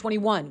in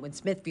 2021 when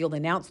Smithfield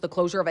announced the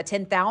closure of a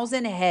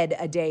 10,000 head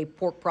a day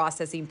pork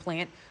processing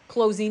plant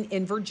closing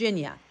in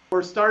Virginia.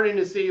 We're starting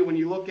to see, when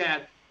you look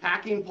at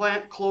packing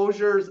plant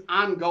closures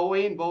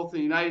ongoing, both in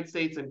the United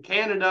States and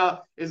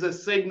Canada, is a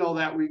signal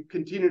that we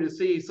continue to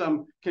see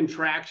some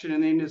contraction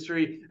in the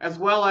industry, as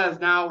well as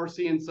now we're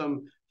seeing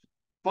some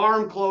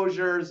farm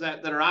closures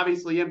that are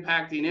obviously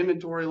impacting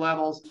inventory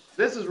levels.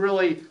 This is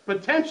really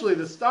potentially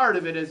the start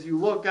of it as you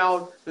look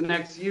out the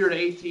next year to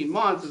 18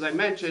 months, as I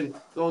mentioned,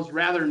 those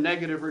rather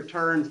negative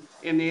returns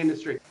in the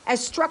industry.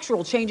 As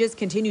structural changes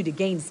continue to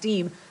gain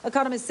steam,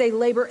 economists say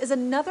labor is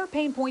another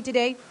pain point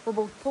today for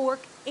both pork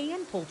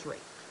and poultry.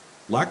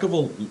 Lack of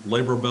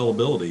labor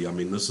availability. I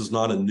mean, this is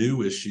not a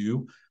new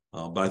issue,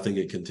 but I think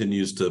it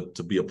continues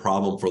to be a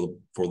problem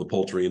for the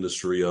poultry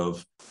industry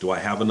of, do I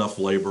have enough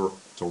labor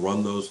to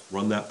run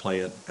that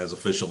plant as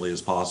efficiently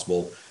as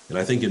possible? And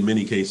I think in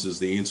many cases,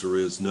 the answer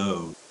is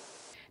no.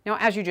 Now,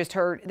 as you just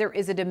heard, there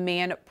is a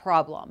demand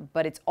problem,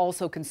 but it's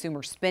also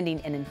consumer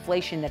spending and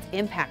inflation that's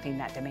impacting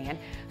that demand.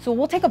 So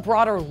we'll take a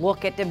broader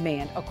look at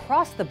demand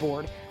across the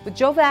board with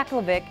Joe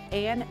Vaclavic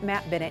and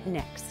Matt Bennett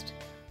next.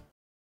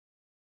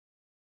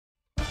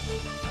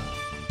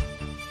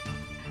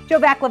 Joe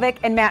Vaclavic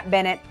and Matt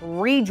Bennett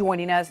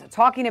rejoining us,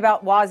 talking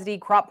about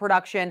WASDE crop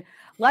production.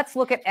 Let's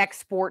look at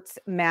exports,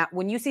 Matt.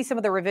 When you see some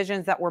of the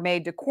revisions that were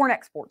made to corn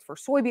exports, for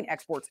soybean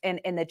exports, and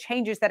the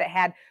changes that it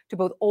had to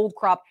both old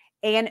crop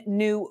and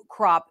new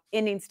crop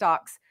ending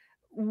stocks,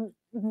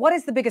 what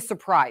is the biggest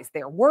surprise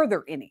there? Were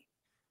there any?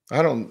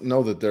 I don't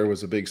know that there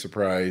was a big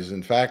surprise.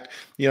 In fact,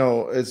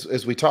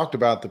 as we talked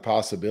about the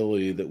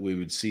possibility that we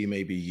would see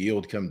maybe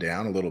yield come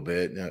down a little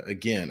bit,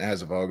 again,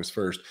 as of August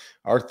 1st,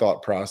 our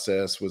thought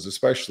process was,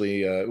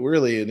 especially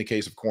really in the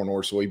case of corn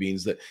or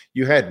soybeans, that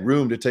you had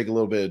room to take a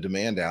little bit of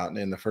demand out. And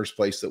in the first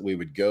place that we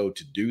would go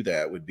to do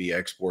that would be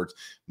exports,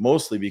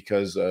 mostly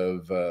because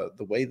of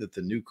the way that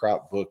the new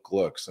crop book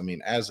looks. I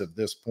mean, as of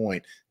this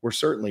point, we're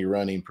certainly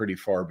running pretty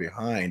far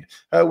behind.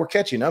 We're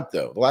catching up,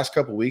 though. The last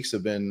couple of weeks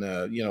have been,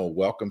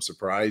 welcome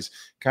surprise,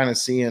 kind of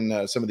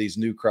seeing some of these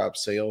new crop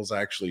sales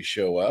actually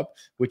show up,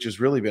 which has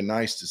really been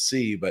nice to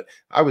see. But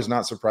I was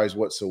not surprised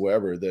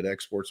whatsoever that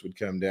exports would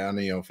come down,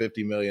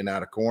 50 million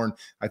out of corn.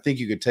 I think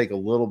you could take a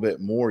little bit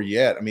more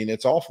yet. I mean,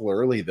 it's awful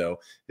early, though.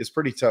 It's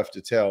pretty tough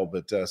to tell,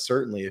 but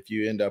certainly if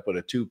you end up with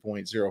a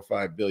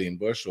 2.05 billion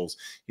bushels,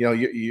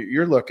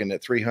 you're looking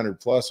at 300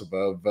 plus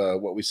above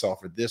what we saw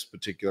for this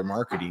particular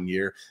marketing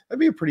year.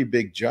 That'd be a pretty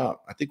big jump.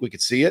 I think we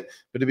could see it,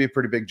 but it'd be a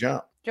pretty big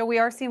jump. Joe, we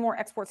are seeing more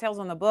export sales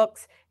on the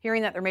books,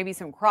 hearing that there may be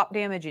some crop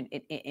damage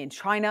in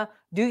China.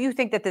 Do you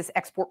think that this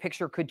export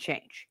picture could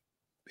change?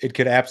 It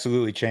could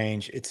absolutely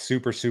change. It's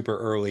super, super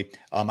early.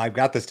 I've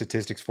got the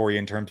statistics for you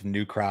in terms of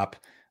new crop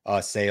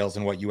sales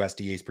and what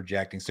USDA is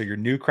projecting. So your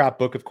new crop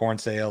book of corn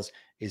sales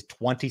is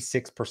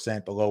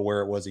 26% below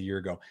where it was a year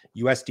ago.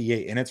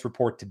 USDA in its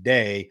report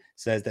today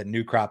says that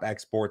new crop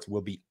exports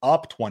will be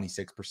up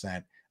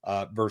 26%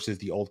 versus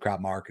the old crop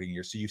marketing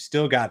year. So you've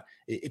still got,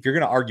 if you're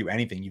going to argue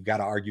anything, you've got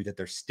to argue that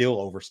they're still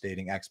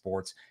overstating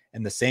exports.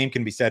 And the same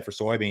can be said for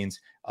soybeans.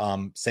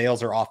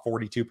 Sales are off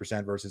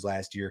 42% versus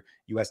last year.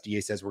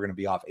 USDA says we're going to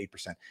be off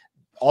 8%.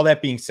 All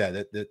that being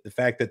said, the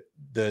fact that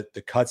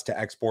the cuts to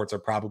exports are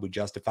probably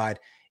justified,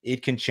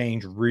 it can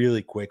change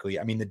really quickly.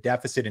 I mean, the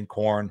deficit in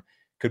corn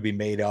could be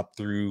made up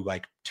through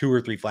like 2 or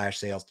 3 flash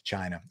sales to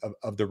China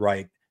of the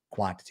right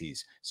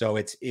quantities. So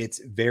it's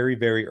very,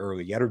 very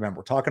early. You got to remember,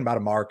 we're talking about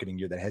a marketing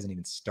year that hasn't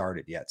even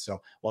started yet. So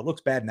while it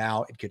looks bad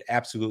now, it could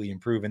absolutely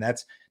improve. And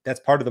that's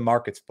part of the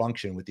market's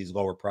function with these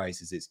lower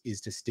prices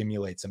is to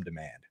stimulate some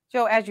demand.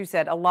 Joe, as you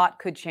said, a lot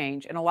could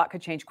change, and a lot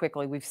could change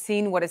quickly. We've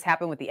seen what has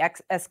happened with the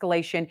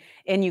escalation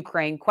in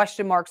Ukraine,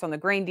 question marks on the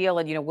grain deal,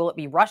 and, will it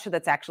be Russia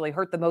that's actually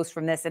hurt the most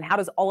from this? And how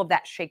does all of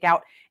that shake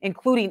out,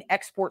 including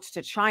exports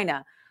to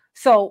China?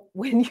 So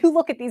when you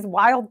look at these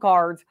wild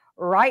cards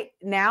right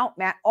now,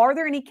 Matt, are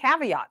there any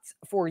caveats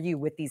for you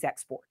with these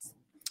exports?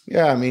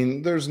 Yeah, I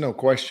mean, there's no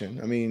question.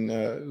 I mean,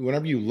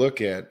 whenever you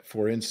look at,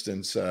 for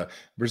instance,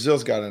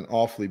 Brazil's got an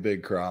awfully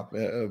big crop,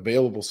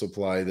 available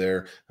supply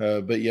there,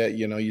 but yet,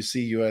 you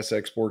see U.S.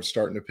 exports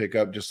starting to pick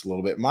up just a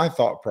little bit. My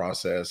thought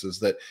process is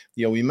that,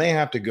 we may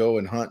have to go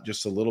and hunt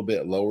just a little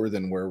bit lower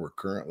than where we're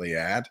currently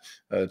at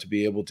to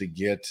be able to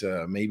get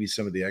maybe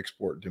some of the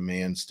export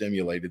demand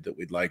stimulated that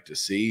we'd like to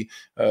see.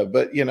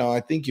 But, I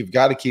think you've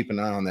got to keep an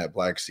eye on that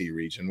Black Sea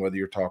region, whether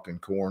you're talking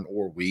corn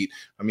or wheat.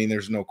 I mean,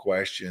 there's no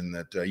question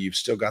that you've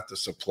still got the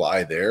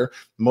supply there.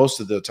 Most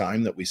of the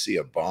time that we see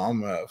a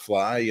bomb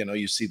fly,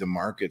 you see the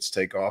markets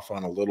take off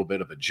on a little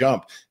bit of a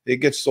jump. It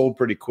gets sold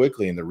pretty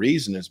quickly. And the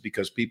reason is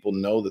because people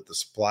know that the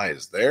supply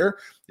is there.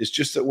 It's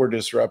just that we're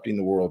disrupting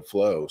the world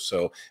flow.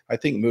 So I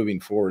think moving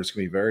forward, it's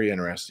going to be very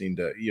interesting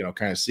to,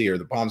 kind of see, are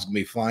the bombs going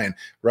to be flying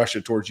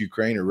Russia towards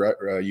Ukraine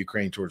or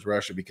Ukraine towards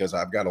Russia? Because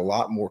I've got a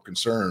lot more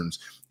concerns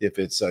if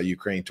it's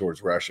Ukraine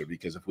towards Russia,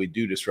 because if we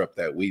do disrupt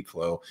that wheat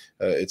flow,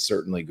 it's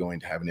certainly going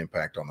to have an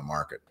impact on the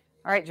market.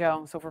 All right,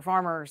 Joe. So for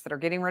farmers that are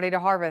getting ready to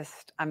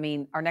harvest, I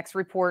mean, our next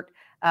report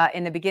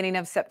in the beginning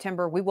of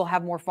September, we will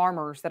have more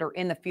farmers that are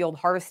in the field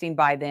harvesting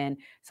by then.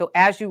 So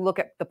as you look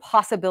at the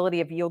possibility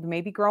of yield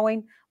maybe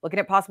growing, looking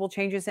at possible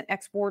changes in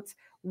exports,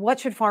 what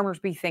should farmers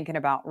be thinking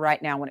about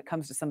right now when it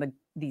comes to some of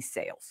these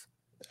sales?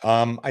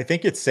 I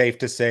think it's safe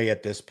to say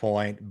at this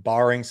point,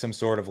 barring some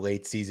sort of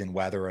late season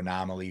weather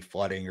anomaly,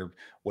 flooding or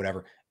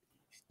whatever,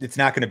 it's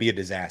not going to be a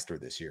disaster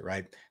this year,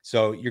 right?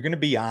 So you're going to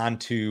be on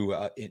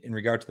to, in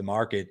regard to the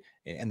market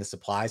and the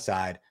supply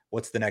side,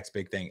 what's the next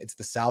big thing? It's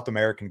the South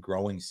American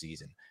growing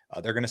season.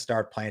 They're going to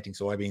start planting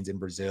soybeans in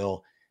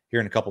Brazil here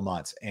in a couple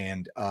months.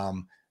 And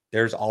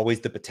there's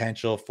always the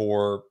potential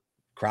for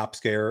crop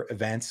scare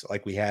events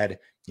like we had,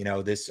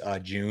 this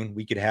June.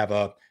 We could have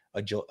a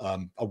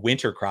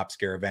winter crop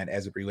scare event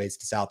as it relates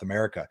to South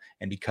America.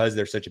 And because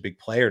they're such a big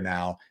player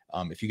now,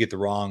 if you get the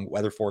wrong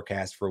weather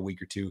forecast for a week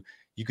or two,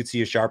 you could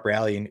see a sharp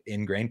rally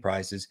in grain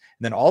prices.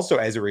 And then also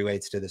as it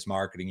relates to this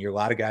marketing, a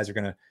lot of guys are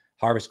going to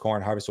harvest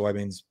corn, harvest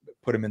soybeans,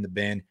 put them in the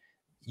bin.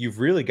 You've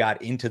really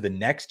got into the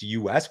next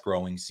U.S.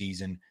 growing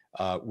season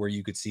where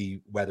you could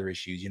see weather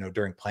issues,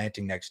 during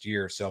planting next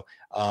year. So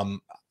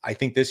I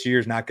think this year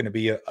is not going to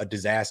be a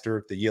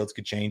disaster. The yields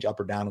could change up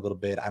or down a little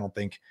bit. I don't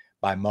think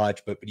by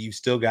much, but you've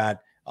still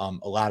got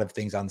a lot of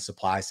things on the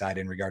supply side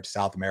in regard to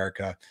South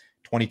America.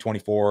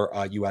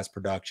 2024 U.S.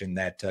 production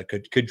that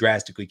could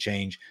drastically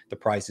change the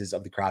prices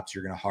of the crops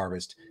you're going to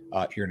harvest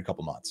here in a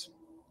couple months.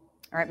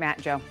 All right,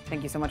 Matt, Joe,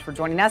 thank you so much for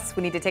joining us.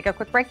 We need to take a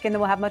quick break, and then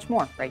we'll have much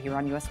more right here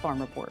on U.S.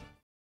 Farm Report.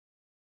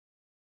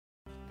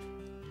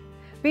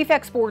 Beef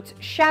exports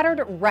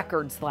shattered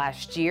records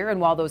last year,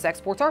 and while those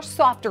exports are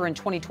softer in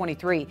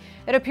 2023,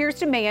 it appears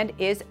demand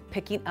is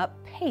picking up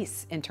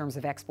pace in terms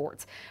of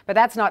exports. But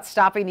that's not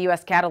stopping the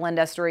U.S. cattle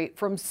industry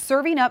from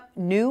serving up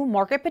new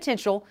market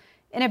potential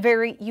in a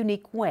very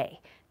unique way.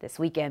 This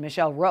weekend,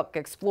 Michelle Rook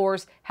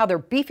explores how they're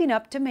beefing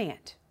up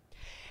demand.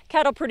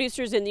 Cattle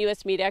producers in the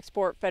U.S. Meat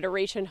Export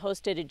Federation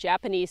hosted a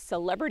Japanese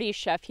celebrity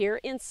chef here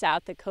in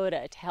South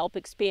Dakota to help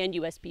expand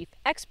U.S. beef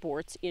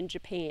exports in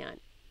Japan.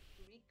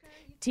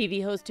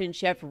 TV host and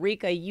chef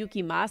Rika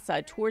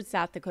Yukimasa toured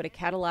South Dakota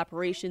cattle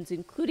operations,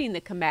 including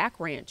the Kamak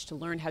Ranch, to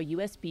learn how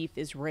U.S. beef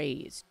is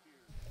raised.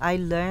 I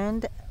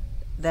learned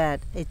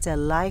that it's a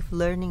life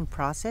learning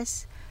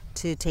process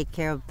to take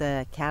care of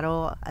the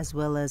cattle as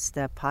well as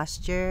the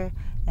pasture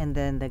and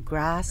then the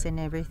grass and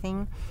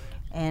everything.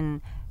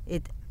 And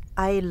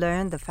I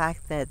learned the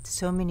fact that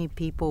so many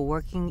people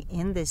working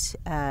in this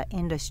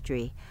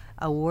industry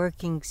are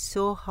working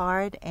so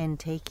hard and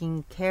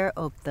taking care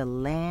of the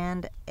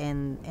land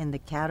and the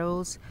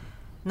cattle,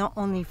 not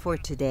only for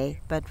today,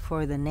 but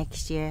for the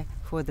next year,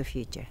 for the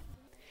future.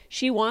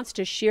 She wants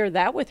to share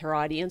that with her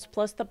audience,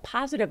 plus the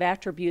positive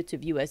attributes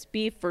of U.S.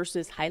 beef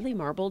versus highly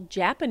marbled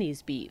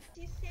Japanese beef.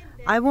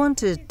 I want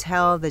to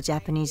tell the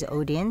Japanese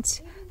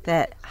audience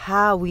that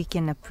how we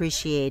can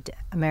appreciate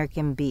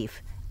American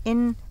beef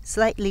in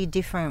slightly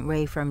different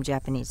way from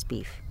Japanese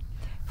beef.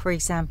 For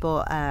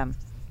example,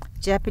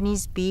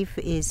 Japanese beef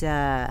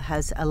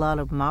has a lot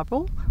of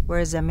marble,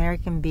 whereas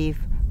American beef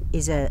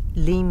is a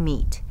lean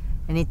meat.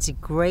 And it's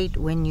great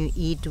when you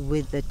eat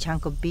with a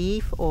chunk of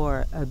beef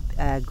or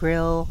a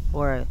grill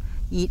or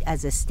eat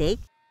as a steak.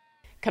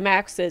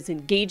 Kamak says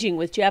engaging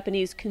with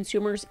Japanese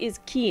consumers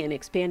is key in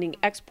expanding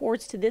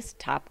exports to this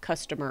top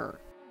customer.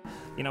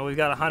 You know, we've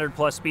got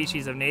 100+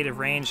 species of native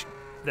range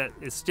that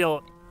is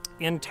still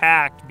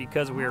intact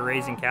because we are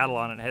raising cattle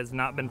on it. It has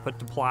not been put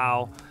to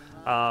plow.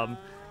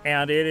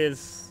 And it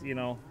is, you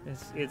know,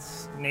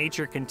 it's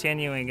nature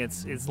continuing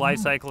its life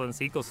cycle and its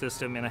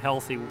ecosystem in a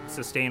healthy,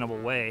 sustainable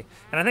way.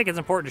 And I think it's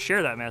important to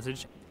share that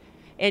message.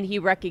 And he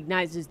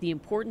recognizes the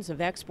importance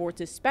of exports,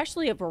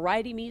 especially of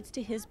variety meats,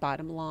 to his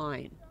bottom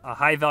line. A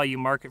high-value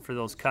market for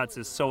those cuts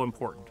is so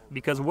important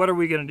because what are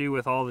we going to do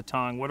with all the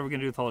tongue? What are we going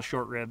to do with all the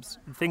short ribs?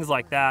 Things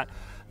like that,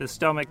 the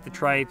stomach, the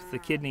tripe, the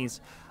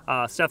kidneys,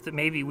 stuff that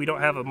maybe we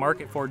don't have a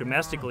market for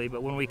domestically,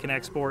 but when we can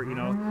export, you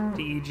know,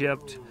 to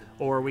Egypt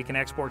or we can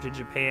export to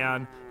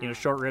Japan, you know,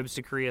 short ribs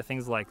to Korea,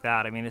 things like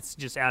that. I mean, it's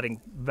just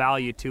adding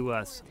value to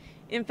us.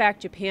 In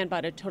fact, Japan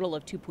bought a total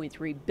of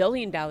 $2.3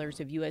 billion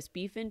of U.S.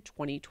 beef in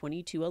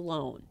 2022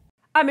 alone.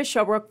 I'm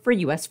Michelle Rook for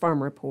U.S.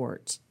 Farm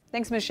Report.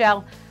 Thanks,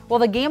 Michelle. Well,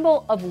 the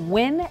gamble of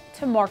when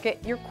to market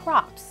your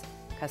crops.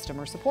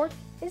 Customer support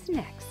is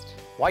next.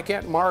 Why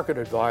can't market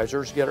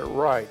advisors get it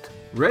right?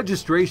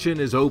 Registration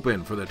is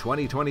open for the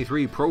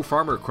 2023 Pro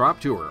Farmer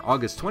Crop Tour,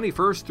 August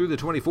 21st through the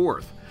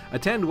 24th.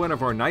 Attend one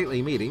of our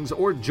nightly meetings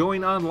or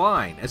join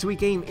online as we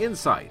gain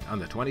insight on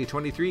the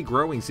 2023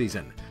 growing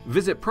season.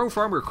 Visit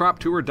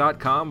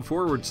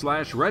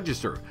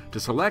profarmercroptour.com/register to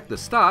select the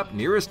stop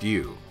nearest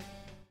you.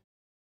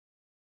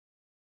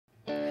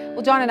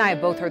 Well, John and I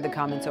have both heard the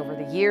comments over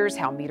the years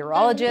how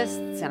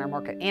meteorologists and our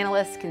market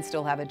analysts can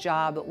still have a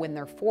job when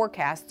their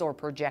forecasts or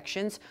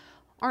projections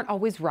aren't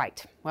always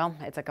right. Well,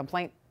 it's a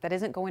complaint that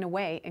isn't going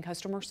away in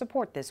customer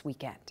support this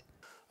weekend.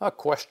 A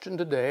question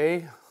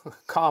today, a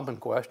common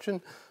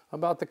question,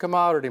 about the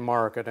commodity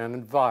market and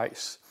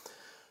advice.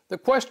 The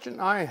question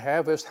I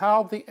have is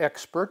how the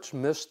experts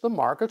missed the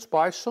markets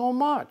by so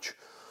much.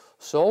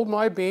 Sold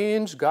my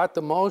beans, got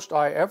the most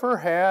I ever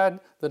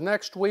had. The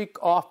next week,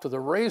 off to the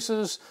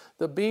races.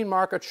 The bean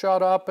market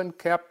shot up and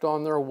kept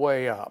on their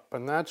way up.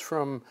 And that's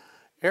from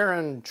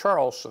Aaron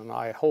Charlson,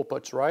 I hope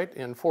it's right,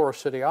 in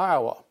Forest City,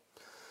 Iowa.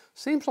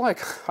 Seems like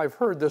I've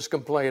heard this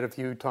complaint a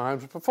few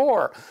times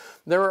before.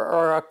 There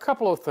are a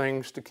couple of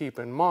things to keep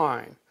in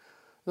mind.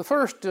 The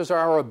first is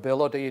our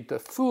ability to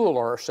fool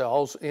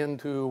ourselves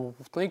into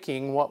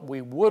thinking what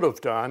we would have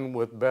done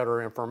with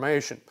better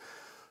information.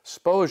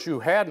 Suppose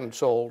you hadn't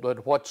sold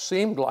at what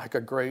seemed like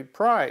a great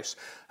price.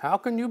 How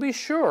can you be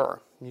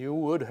sure? You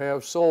would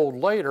have sold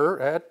later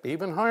at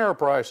even higher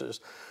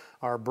prices.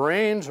 Our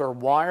brains are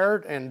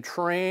wired and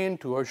trained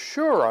to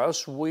assure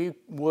us we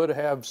would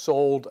have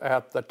sold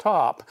at the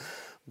top.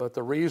 But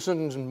the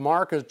reason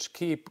markets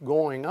keep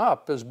going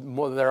up is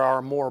there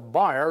are more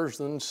buyers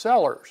than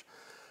sellers.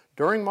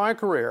 During my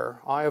career,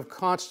 I have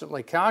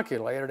constantly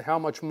calculated how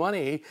much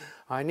money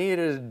I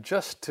needed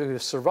just to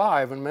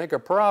survive and make a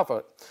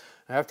profit.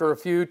 After a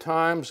few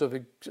times of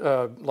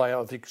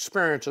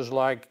experiences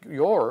like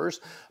yours,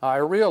 I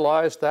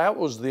realized that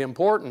was the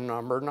important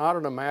number, not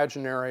an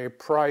imaginary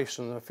price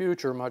in the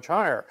future much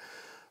higher.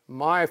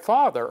 My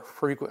father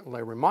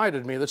frequently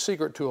reminded me the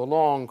secret to a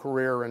long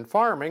career in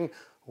farming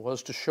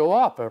was to show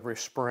up every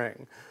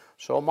spring.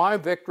 So my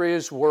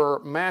victories were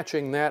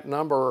matching that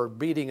number or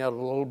beating it a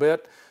little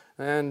bit,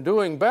 and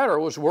doing better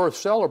was worth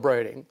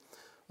celebrating.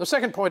 The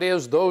second point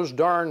is those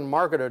darn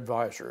market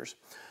advisors.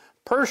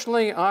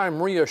 Personally, I'm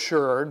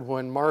reassured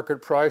when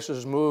market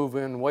prices move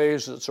in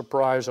ways that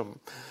surprise them.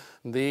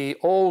 The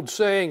old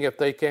saying, if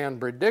they can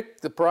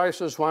predict the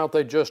prices, why don't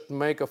they just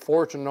make a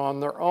fortune on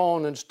their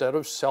own instead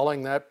of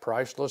selling that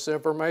priceless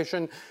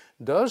information,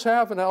 does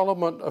have an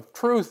element of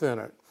truth in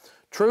it.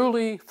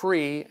 Truly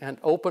free and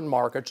open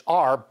markets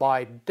are,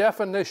 by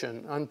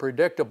definition,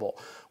 unpredictable,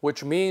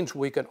 which means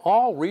we can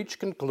all reach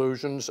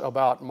conclusions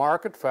about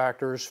market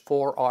factors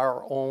for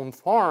our own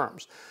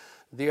farms.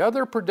 The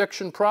other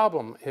prediction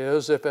problem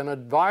is if an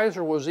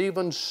advisor was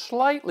even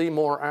slightly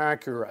more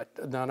accurate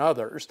than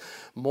others,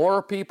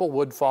 more people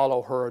would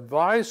follow her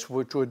advice,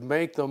 which would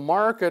make the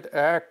market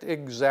act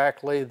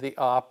exactly the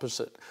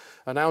opposite.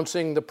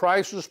 Announcing the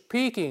prices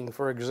peaking,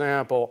 for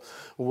example,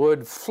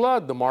 would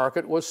flood the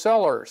market with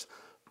sellers.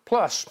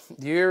 Plus,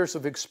 years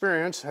of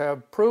experience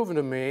have proven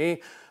to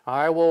me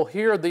I will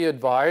hear the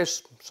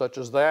advice, such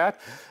as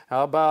that,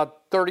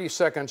 about 30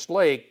 seconds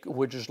late,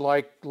 which is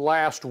like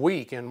last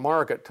week in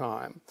market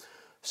time.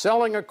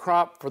 Selling a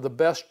crop for the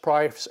best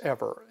price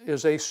ever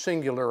is a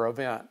singular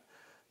event.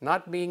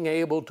 Not being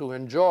able to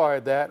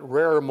enjoy that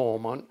rare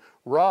moment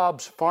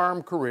robs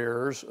farm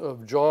careers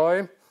of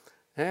joy,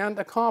 and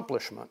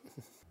accomplishment.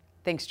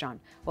 Thanks, John.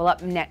 Well,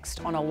 up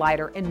next on a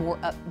lighter and more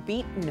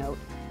upbeat note,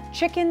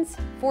 chickens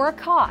for a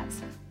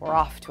cause. We're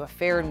off to a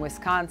fair in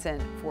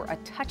Wisconsin for a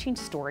touching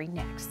story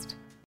next.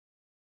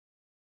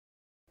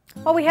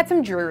 Well, we had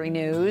some dreary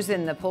news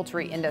in the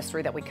poultry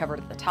industry that we covered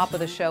at the top of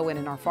the show and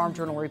in our Farm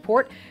Journal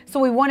report, so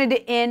we wanted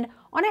to end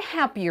on a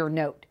happier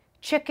note.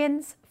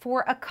 Chickens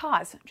for a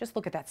cause. Just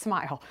look at that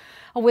smile.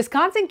 A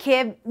Wisconsin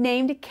kid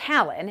named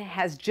Callan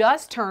has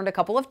just turned a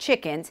couple of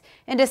chickens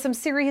into some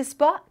serious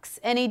bucks,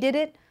 and he did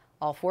it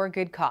all for a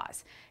good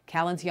cause.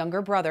 Callan's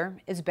younger brother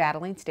is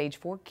battling stage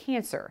 4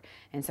 cancer,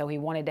 and so he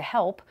wanted to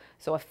help.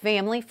 So a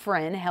family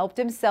friend helped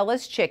him sell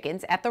his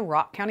chickens at the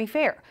Rock County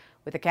Fair,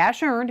 with the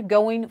cash earned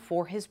going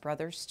for his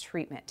brother's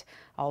treatment.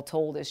 All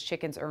told, his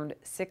chickens earned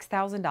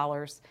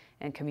 $6,000,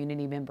 and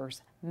community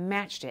members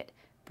matched it,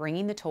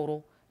 bringing the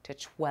total to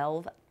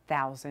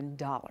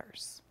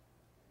 $12,000.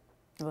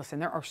 Listen,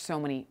 there are so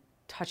many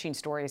touching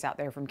stories out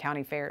there from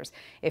county fairs.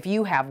 If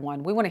you have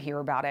one, we want to hear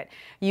about it.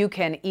 You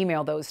can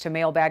email those to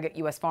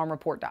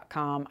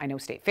mailbag@usfarmreport.com. I know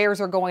state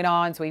fairs are going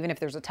on, so even if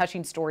there's a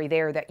touching story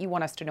there that you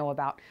want us to know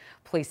about,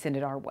 please send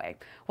it our way.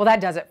 Well, that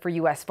does it for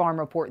U.S. Farm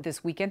Report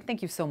this weekend.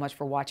 Thank you so much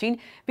for watching.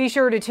 Be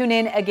sure to tune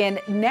in again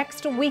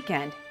next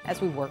weekend as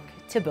we work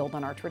to build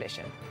on our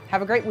tradition.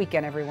 Have a great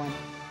weekend, everyone.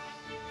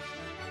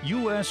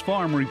 U.S.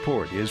 Farm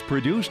Report is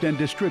produced and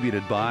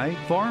distributed by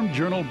Farm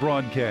Journal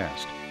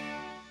Broadcast.